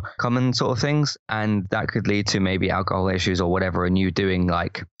the more common sort of things, and that could lead to maybe alcohol issues or whatever, and you doing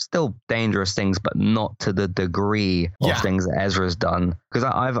like still dangerous things but not to the degree of things that Ezra's done. Because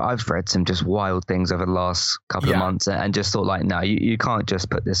I've read some just wild things over the last couple of months and just thought like, no, you can't just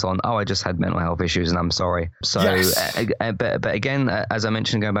put this on, oh, I just had mental health issues and I'm sorry. So but again, as I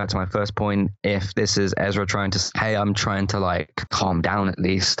mentioned, going back to my first point, if this is Ezra trying to, hey, I'm trying to like calm down at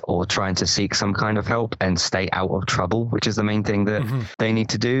least, or trying to seek some kind of help and stay out of trouble, which is the main thing that they need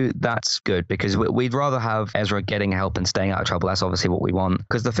to do, that's good, because we'd rather have Ezra getting help and staying out of trouble. That's obviously what we want,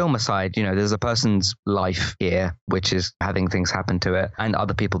 because the film aside, you know, there's a person's life here which is having things happen to it, and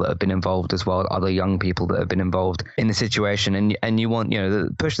other people that have been involved as well, other young people that have been involved in the situation, and you want, you know,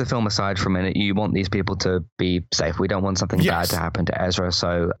 push the film aside for a minute, you want these people to be safe. We don't want something bad to happen to Ezra.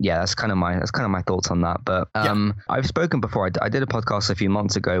 So yeah, that's kind of my thoughts on that. But I've spoken before. I did a podcast a few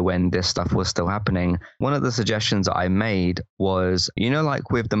months ago when this stuff was still happening. One of the suggestions I made was, you know,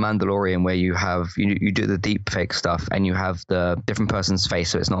 like with The Mandalorian, where you have you do the deep fake stuff and you have the different person's face,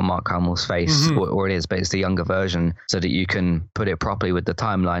 so it's not Mark Hamill's face, or it is, but it's the younger version, so that you can put it properly with the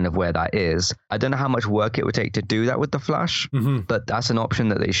timeline of where that is. I don't know how much work it would take to do that with the Flash, but that's an option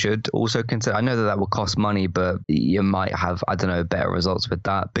that they should also consider. I know that will cost money, but you might have, I don't know, better results with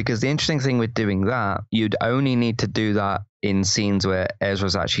that, because the interesting thing with doing that, you'd only need to do that in scenes where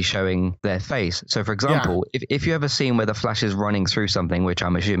Ezra's actually showing their face. So for example, if you have a scene where the Flash is running through something, which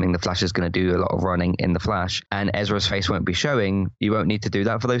I'm assuming the Flash is going to do a lot of running in the Flash, and Ezra's face won't be showing, you won't need to do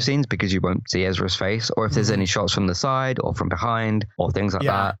that for those scenes because you won't see Ezra's face. Or if there's any shots from the side or from behind or things like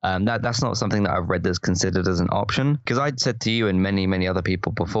that, that's not something that I've read that's considered as an option. Because I'd said to you and many other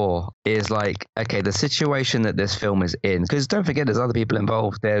people before, is like, okay, the situation that this film is in, because don't forget there's other people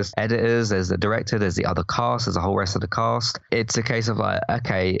involved. There's editors, there's the director, there's the other cast, there's the whole rest of the cast. It's a case of like,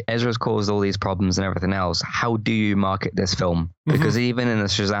 okay, Ezra's caused all these problems and everything else. How do you market this film? Because even in the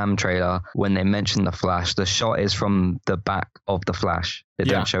Shazam trailer, when they mention the Flash, the shot is from the back of the Flash. They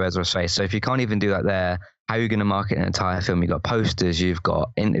don't show Ezra's face. So if you can't even do that there, how are you going to market an entire film? You've got posters, you've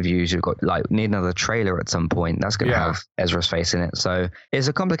got interviews, you've got like need another trailer at some point. That's going to have Ezra's face in it. So it's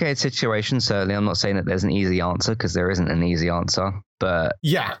a complicated situation. Certainly, I'm not saying that there's an easy answer, because there isn't an easy answer. But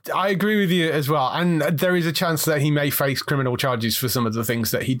yeah, I agree with you as well. And there is a chance that he may face criminal charges for some of the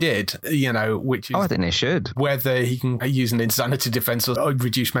things that he did, you know, which is... I think they should. Whether he can use an insanity defense or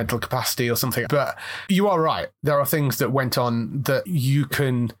reduce mental capacity or something. But you are right. There are things that went on that you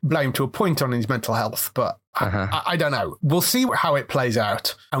can blame to a point on his mental health. But I don't know. We'll see how it plays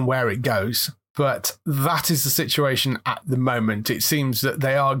out and where it goes. But that is the situation at the moment. It seems that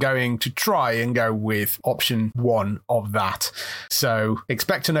they are going to try and go with option one of that. So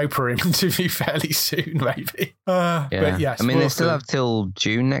expect an Oprah interview fairly soon, maybe. But yes, I mean, they still have till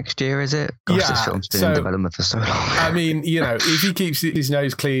June next year, is it? Gosh, this film's been in development for so long. I mean, you know, if he keeps his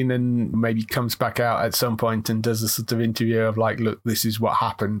nose clean and maybe comes back out at some point and does a sort of interview of like, look, this is what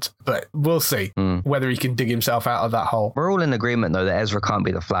happened. But we'll see whether he can dig himself out of that hole. We're all in agreement, though, that Ezra can't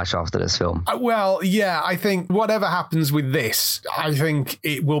be the Flash after this film. Well, yeah, I think whatever happens with this, I think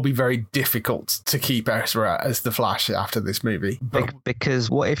it will be very difficult to keep Ezra as the Flash after this movie.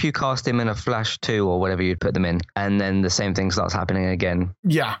 Because what if you cast him in a Flash 2 or whatever you'd put them in, and then the same thing starts happening again?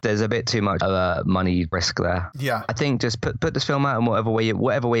 Yeah. There's a bit too much of a money risk there. Yeah. I think just put this film out in whatever way you're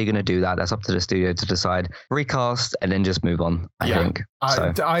going to do that. That's up to the studio to decide. Recast and then just move on, I think.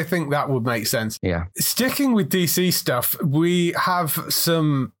 I think that would make sense. Yeah. Sticking with DC stuff, we have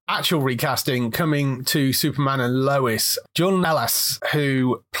some actual recasting coming to Superman and Lois. Jordan Ellis,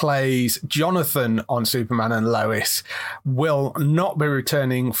 who plays Jonathan on Superman and Lois, will not be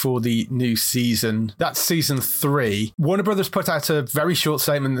returning for the new season. That's season 3. Warner Brothers put out a very short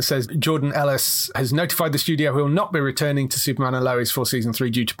statement that says Jordan Ellis has notified the studio he will not be returning to Superman and Lois for season 3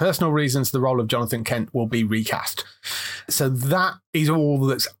 due to personal reasons. The role of Jonathan Kent will be recast. So that is all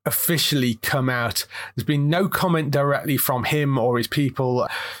that's officially come out. There's been no comment directly from him or his people.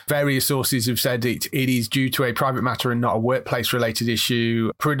 Various sources have said it is due to a private matter and not a workplace-related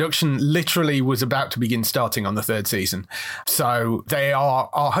issue. Production literally was about to begin starting on the 3rd season. So they are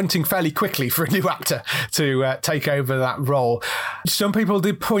hunting fairly quickly for a new actor to take over that role. Some people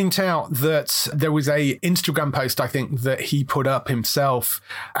did point out that there was a Instagram post, I think, that he put up himself.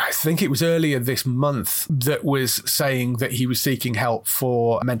 I think it was earlier this month, that was saying that he was seeking help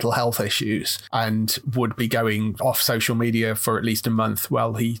for mental health issues and would be going off social media for at least a month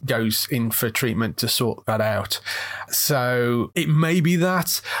while he goes in for treatment to sort that out. So it may be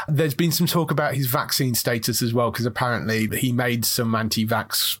that. There's been some talk about his vaccine status as well, because apparently he made some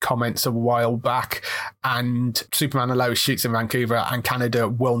anti-vax comments a while back, and Superman and Lois shoots in Vancouver, and Canada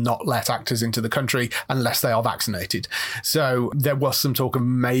will not let actors into the country unless they are vaccinated. So there was some talk of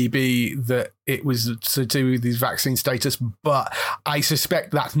maybe that it was to do with his vaccine status, but I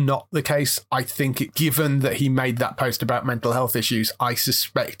suspect that's not the case. I think given that he made that post about mental health issues, I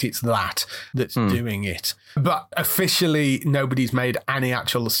suspect it's that's doing it. But officially, nobody's made any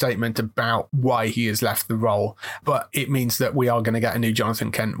actual statement about why he has left the role. But it means that we are going to get a new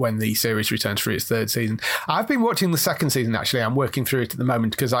Jonathan Kent when the series returns for its 3rd season. I've been watching the 2nd season, actually. I'm working through it at the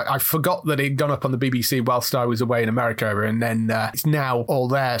moment because I forgot that it had gone up on the BBC whilst I was away in America, and then it's now all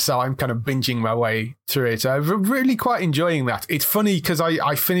there. So I'm kind of binging my way through it. I'm really quite enjoying that. It's funny because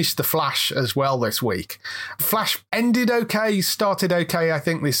I finished The Flash as well this week. Flash ended okay, started okay, I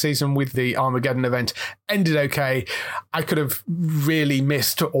think, this season with the Armageddon event. Ended okay. I could have really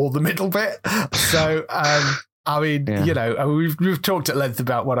missed all the middle bit. So, I mean, you know, we've talked at length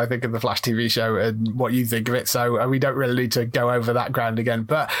about what I think of the Flash TV show and what you think of it, so we don't really need to go over that ground again.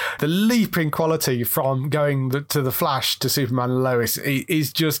 But the leap in quality from going to the Flash to Superman and Lois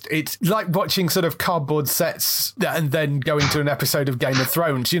is just, it's like watching sort of cardboard sets and then going to an episode of Game of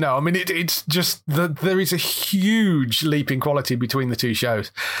Thrones, you know. I mean, it's just, there is a huge leap in quality between the two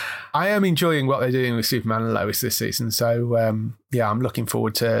shows. I am enjoying what they're doing with Superman and Lois this season, so yeah, I'm looking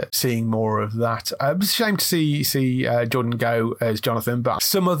forward to seeing more of that. It's a shame to see Jordan go as Jonathan, but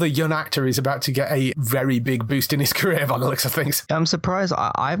some other young actor is about to get a very big boost in his career by the looks of things. I'm surprised.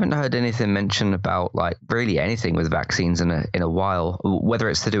 I haven't heard anything mentioned about like really anything with vaccines in a while, whether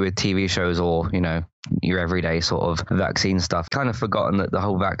it's to do with TV shows or, you know, your everyday sort of vaccine stuff. Kind of forgotten that the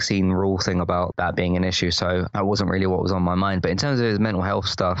whole vaccine rule thing about that being an issue, so that wasn't really what was on my mind. But in terms of his mental health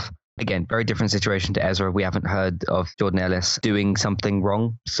stuff, again, very different situation to Ezra. We haven't heard of Jordan Ellis doing something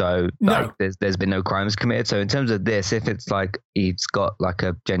wrong. So like, there's been no crimes committed. So in terms of this, if it's like he's got like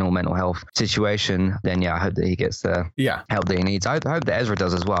a general mental health situation, then yeah, I hope that he gets the help that he needs. I hope that Ezra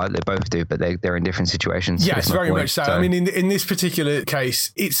does as well. They both do, but they're in different situations. Yes, very much so. I mean, in this particular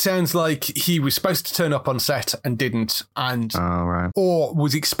case, it sounds like he was supposed to turn up on set and didn't, and or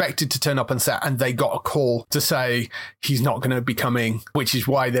was expected to turn up on set and they got a call to say he's not going to be coming, which is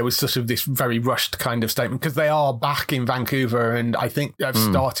why there was sort of this very rushed kind of statement, because they are back in Vancouver and I think they've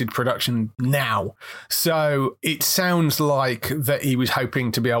started production now. So it sounds like that he was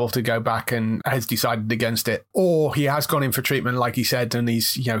hoping to be able to go back and has decided against it, or he has gone in for treatment like he said and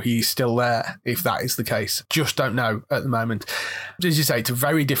he's still there, if that is the case. Just don't know at the moment. As you say, it's a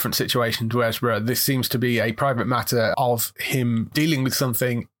very different situation to Ezra. This seems to be a private matter of him dealing with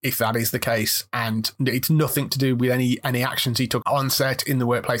something, if that is the case, and it's nothing to do with any actions he took on set, in the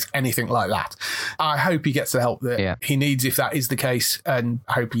workplace, anything like that. I hope he gets the help that he needs if that is the case, and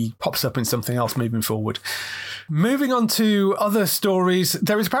hope he pops up in something else moving forward. Moving on to other stories,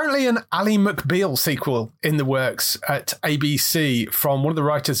 there is apparently an Ally McBeal sequel in the works at ABC from one of the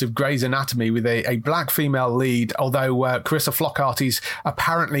writers of Grey's Anatomy, with a black female lead, although Carissa Flockhart is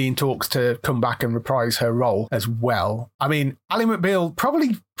apparently in talks to come back and reprise her role as well. I mean, Ally McBeal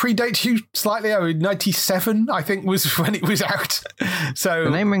probably predates you slightly. 97, I think, was when it was out. So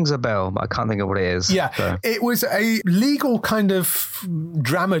the name rings a bell, but I can't think of what it is. Yeah, so. It was a legal kind of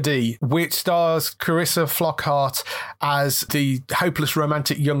dramedy which stars Carissa Flockhart as the hopeless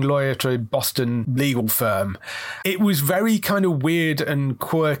romantic young lawyer to a Boston legal firm. It was very kind of weird and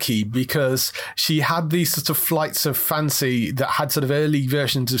quirky because she had these sort of flights of fancy that had sort of early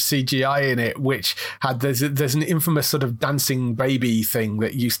versions of CGI in it, which had there's an infamous sort of dancing baby thing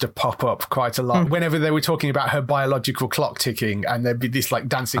that used used to pop up quite a lot whenever they were talking about her biological clock ticking, and there'd be this like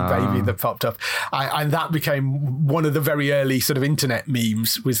dancing baby that popped up, and that became one of the very early sort of internet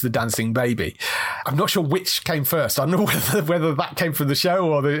memes, was the dancing baby. I'm not sure which came first. I don't know whether that came from the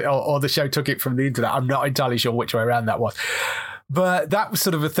show or the show took it from the internet. I'm not entirely sure which way around that was. But that was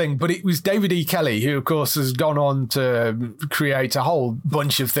sort of a thing. But it was David E. Kelly, who, of course, has gone on to create a whole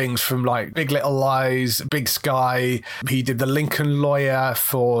bunch of things, from like Big Little Lies, Big Sky. He did The Lincoln Lawyer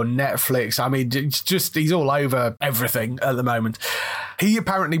for Netflix. I mean, it's just, he's all over everything at the moment. He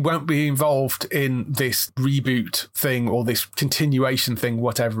apparently won't be involved in this reboot thing or this continuation thing,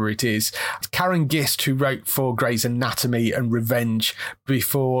 whatever it is. Karen Gist, who wrote for Grey's Anatomy and Revenge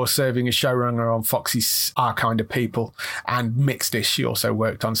before serving as showrunner on Fox's Our Kind of People, and Mixed-ish she also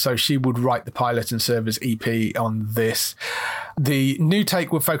worked on. So she would write the pilot and serve as EP on this. The new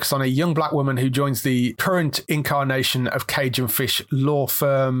take will focus on a young black woman who joins the current incarnation of Cajun Fish law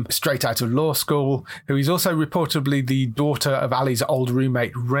firm straight out of law school, who is also reportedly the daughter of Ali's old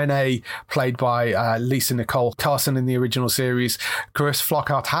roommate Renee, played by Lisa Nicole Carson in the original series. Chris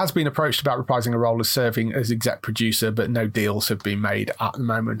Flockhart has been approached about reprising a role as serving as exec producer, but no deals have been made at the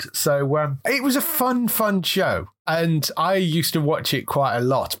moment. So it was a fun show. And I used to watch it quite a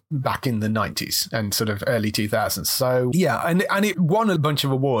lot back in the 90s and sort of early 2000s. So, yeah, and it won a bunch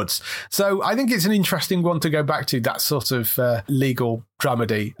of awards. So I think it's an interesting one to go back to, that sort of legal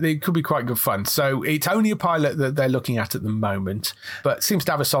dramedy. It could be quite good fun. So it's only a pilot that they're looking at the moment, but seems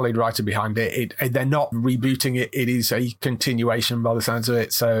to have a solid writer behind it. They're not rebooting it. It is a continuation by the sounds of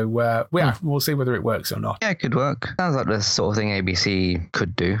it. So, we'll see whether it works or not. Yeah, it could work. Sounds like the sort of thing ABC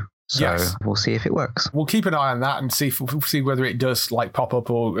could do. So yes. We'll see if it works. We'll keep an eye on that and see whether it does like pop up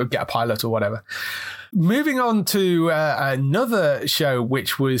or get a pilot or whatever. Moving on to another show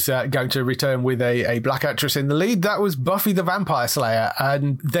which was going to return with a black actress in the lead. That was Buffy the Vampire Slayer.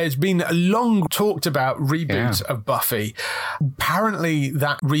 And there's been a long talked about reboot of Buffy. Apparently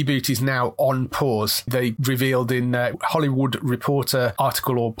that reboot is now on pause. They revealed in a Hollywood Reporter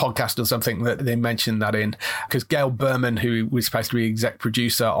article or podcast or something that they mentioned that in, because Gail Berman, who was supposed to be exec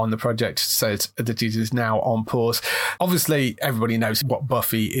producer on the project, said that it is now on pause. Obviously, everybody knows what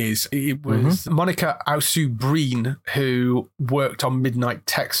Buffy is. It was Monica Ausu Breen, who worked on Midnight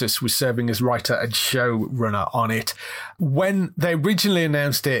Texas, was serving as writer and showrunner on it. When they originally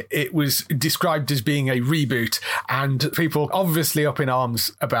announced it, it was described as being a reboot, and people obviously up in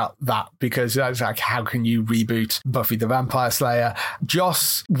arms about that, because that's like, how can you reboot Buffy the Vampire Slayer?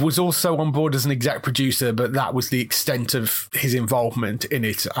 Joss was also on board as an exec producer, but that was the extent of his involvement in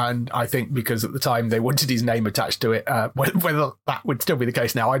it. And I think because at the time they wanted his name attached to it, whether that would still be the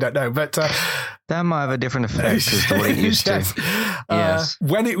case now, I don't know. But that might have a different effect as to what it used to. Yes.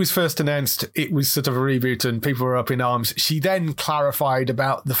 When it was first announced, it was sort of a reboot and people were up in arms. She then clarified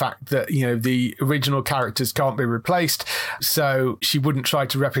about the fact that, the original characters can't be replaced, so she wouldn't try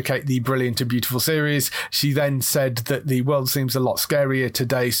to replicate the brilliant and beautiful series. She then said that the world seems a lot scarier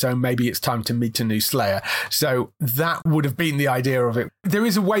today, so maybe it's time to meet a new Slayer. So that would have been the idea of it. There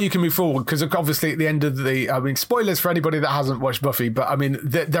is a way you can move forward, because obviously at the end of spoilers for anybody that hasn't watched Buffy, but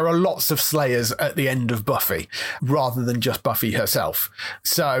there are lots of Slayers at the end of Buffy rather than just Buffy herself.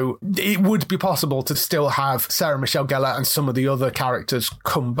 So it would be possible to still have Sarah Michelle Gellar and some of the other characters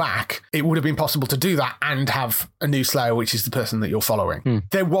come back. It would have been possible to do that and have a new Slayer, which is the person that you're following.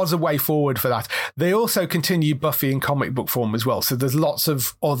 There was a way forward for that. They also continue Buffy in comic book form as well. So there's lots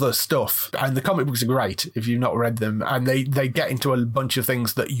of other stuff, and the comic books are great if you've not read them, and they get into a bunch of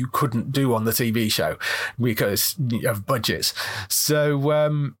things that you couldn't do on the TV show because of budgets.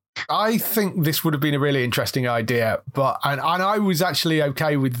 So I think this would have been a really interesting idea, and I was actually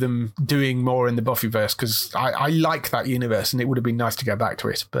okay with them doing more in the Buffyverse, because I like that universe, and it would have been nice to go back to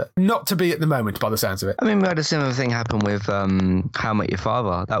it, but not to be at the moment by the sounds of it. We had a similar thing happen with How I Met Your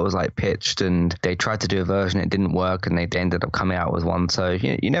Father. That was pitched, and they tried to do a version, it didn't work, and they ended up coming out with one. So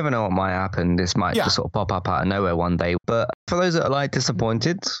you never know what might happen. This might just sort of pop up out of nowhere one day. But for those that are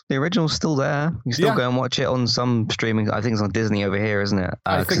disappointed, the original's still there. You still go and watch it on some streaming. I think it's on Disney over here, isn't it?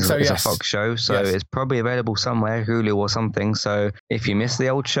 I think so, it's a Fox show, so it's probably available somewhere, Hulu or something. So if you miss the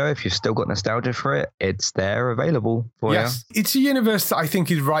old show, if you've still got nostalgia for it, it's there available for you. It's a universe that I think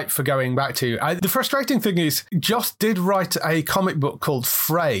is ripe for going back to. The frustrating thing is, Joss did write a comic book called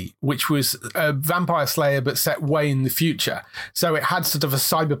Frey, which was a Vampire Slayer but set way in the future. So it had sort of a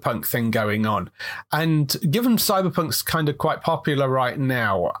cyberpunk thing going on. And given cyberpunk's kind of quite popular right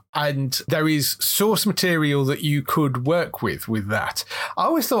now, and there is source material that you could work with that, I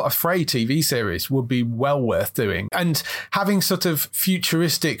always thought a Frey TV series would be well worth doing, and having sort of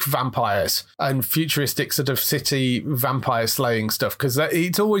futuristic vampires and futuristic sort of city vampire slaying stuff, because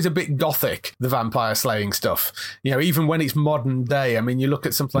it's always a bit gothic, the vampire slaying stuff. You know, even when it's modern day, I mean, you look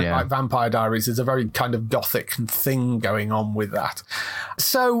at something like Vampire Diaries, there's a very kind of gothic thing going on with that.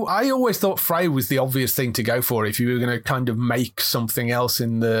 So I always thought Frey was the obvious thing to go for if you were going to kind of make something else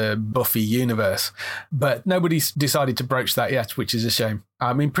in the Buffy universe. But nobody's decided to broach that yet, which is a shame.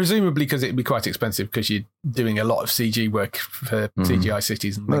 I mean, presumably because it'd be quite expensive because you're doing a lot of CG work for CGI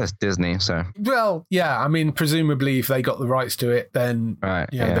cities. And well, it's Disney, so. Well, yeah, I mean, presumably if they got the rights to it, then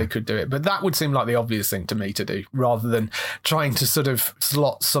they could do it. But that would seem like the obvious thing to me to do, rather than trying to sort of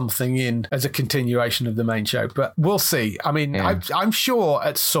slot something in as a continuation of the main show. But we'll see. I mean, I'm sure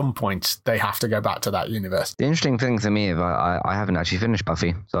at some point they have to go back to that universe. The interesting thing to me is I haven't actually finished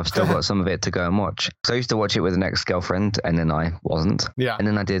Buffy, so I've still got some of it to go and watch. So I used to watch it with an ex-girlfriend, and then I wasn't. Yeah. And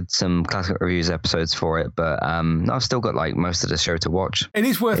then I did some classic reviews episodes for it, but I've still got like most of the show to watch. It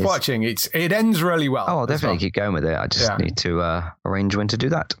is worth watching. It ends really well. Oh, I'll definitely keep going with it. I just need to arrange when to do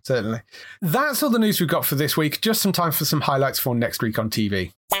that. Certainly. That's all the news we've got for this week. Just some time for some highlights for next week on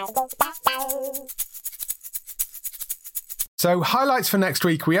TV. So highlights for next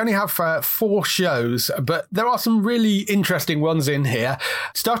week, we only have 4 shows, but there are some really interesting ones in here.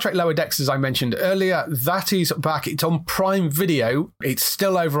 Star Trek Lower Decks, as I mentioned earlier, that is back. It's on Prime Video. It's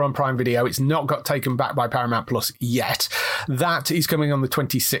still over on Prime Video. It's not got taken back by Paramount Plus yet. That is coming on the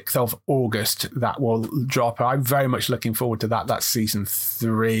 26th of August. That will drop. I'm very much looking forward to that. That's season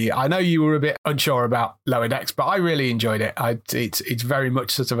 3. I know you were a bit unsure about Lower Decks, but I really enjoyed it. It's very much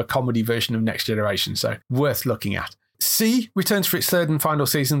sort of a comedy version of Next Generation, so worth looking at. C returns for its 3rd and final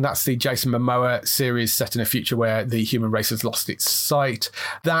season. That's the Jason Momoa series set in a future where the human race has lost its sight.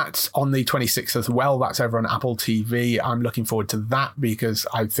 That's on the 26th as well. That's over on Apple TV. I'm looking forward to that because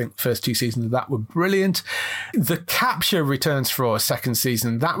I think the first 2 seasons of that were brilliant. The Capture returns for a 2nd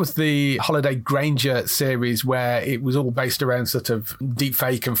season. That was the Holiday Granger series where it was all based around sort of deep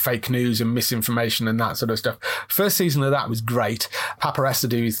fake and fake news and misinformation and that sort of stuff. First season of that was great.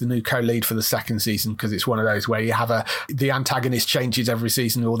 Paparazzi is the new co-lead for the 2nd season because it's one of those where you have the antagonist changes every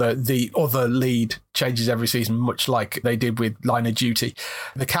season, or the other lead changes every season, much like they did with Line of Duty.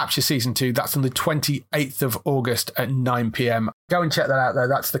 The Capture Season 2, that's on the 28th of August at 9 p.m. Go and check that out, though.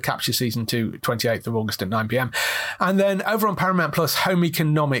 That's the Capture Season 2, 28th of August at 9 p.m. And then over on Paramount Plus, Home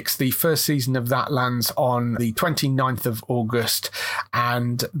Economics, the first season of that lands on the 29th of August.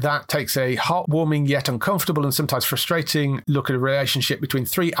 And that takes a heartwarming yet uncomfortable and sometimes frustrating look at a relationship between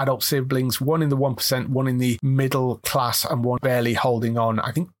 3 adult siblings, one in the 1%, one in the middle class, and one barely holding on.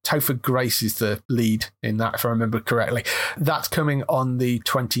 I think Topher Grace is the lead in that, if I remember correctly. That's coming on the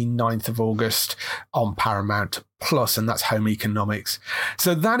 29th of August on Paramount Plus, and that's Home Economics.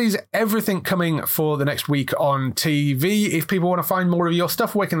 So that is everything coming for the next week on TV. If people want to find more of your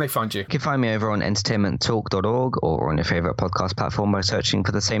stuff, where can they find you? You can find me over on entertainmenttalk.org or on your favourite podcast platform by searching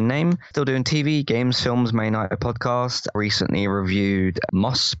for the same name. Still doing TV, games, films, May Night podcast. Recently reviewed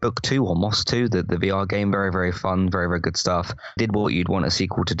Moss Book 2 or Moss 2, the VR game. Very, very fun, very, very good stuff. Did what you'd want a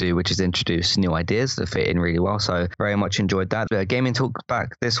sequel to do, which is introduce new ideas that fit in really well. So very much enjoyed that. Gaming Talk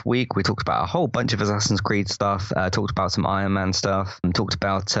back this week. We talked about a whole bunch of Assassin's Creed stuff. Talked about some Iron Man stuff, and talked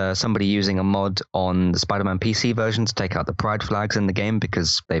about somebody using a mod on the Spider-Man PC version to take out the pride flags in the game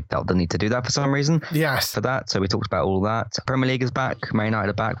because they felt the need to do that for some reason. Yes. For that. So we talked about all that. Premier League is back. Man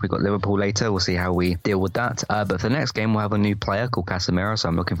United are back. We've got Liverpool later. We'll see how we deal with that. But for the next game, we'll have a new player called Casemiro. So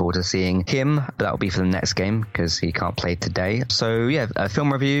I'm looking forward to seeing him. But that'll be for the next game because he can't play today. So yeah,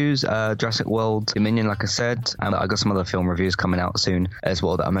 film reviews, Jurassic World, Dominion, like I said. And I got some other film reviews coming out soon as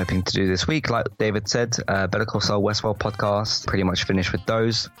well that I'm hoping to do this week. Like David said, Better Call Saul, Westworld podcast, pretty much finished with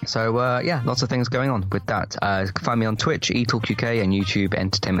those. So yeah, lots of things going on with that. You can find me on Twitch, eTalkUK, and YouTube,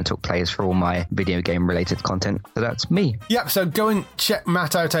 Entertainment Talk Players, for all my video game related content. So that's me. Yep, so go and check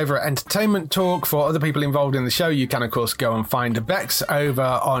Matt out over at Entertainment Talk. For other people involved in the show, you can of course go and find Bex over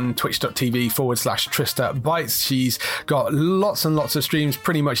on twitch.tv/Trista Bytes. She's got lots and lots of streams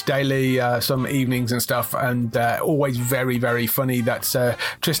pretty much daily, some evenings and stuff, and always very, very funny. That's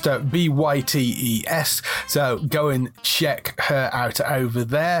Trista BYTES. So go and check her out over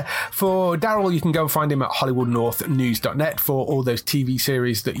there. For Daryl, you can go and find him at hollywoodnorthnews.net for all those TV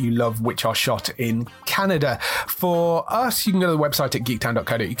series that you love which are shot in Canada. For us, you can go to the website at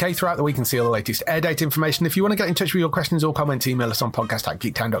geektown.co.uk throughout the week and see all the latest air date information. If you want to get in touch with your questions or comments, email us on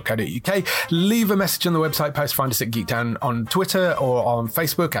podcast@geektown.co.uk. Leave a message on the website post. Find us at Geektown on Twitter or on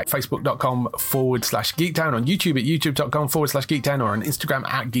Facebook at facebook.com/Geektown, on YouTube at youtube.com/Geektown, or on Instagram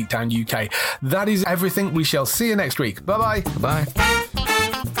at Geektown UK. That is everything. We shall see you next week. Bye-bye. Bye.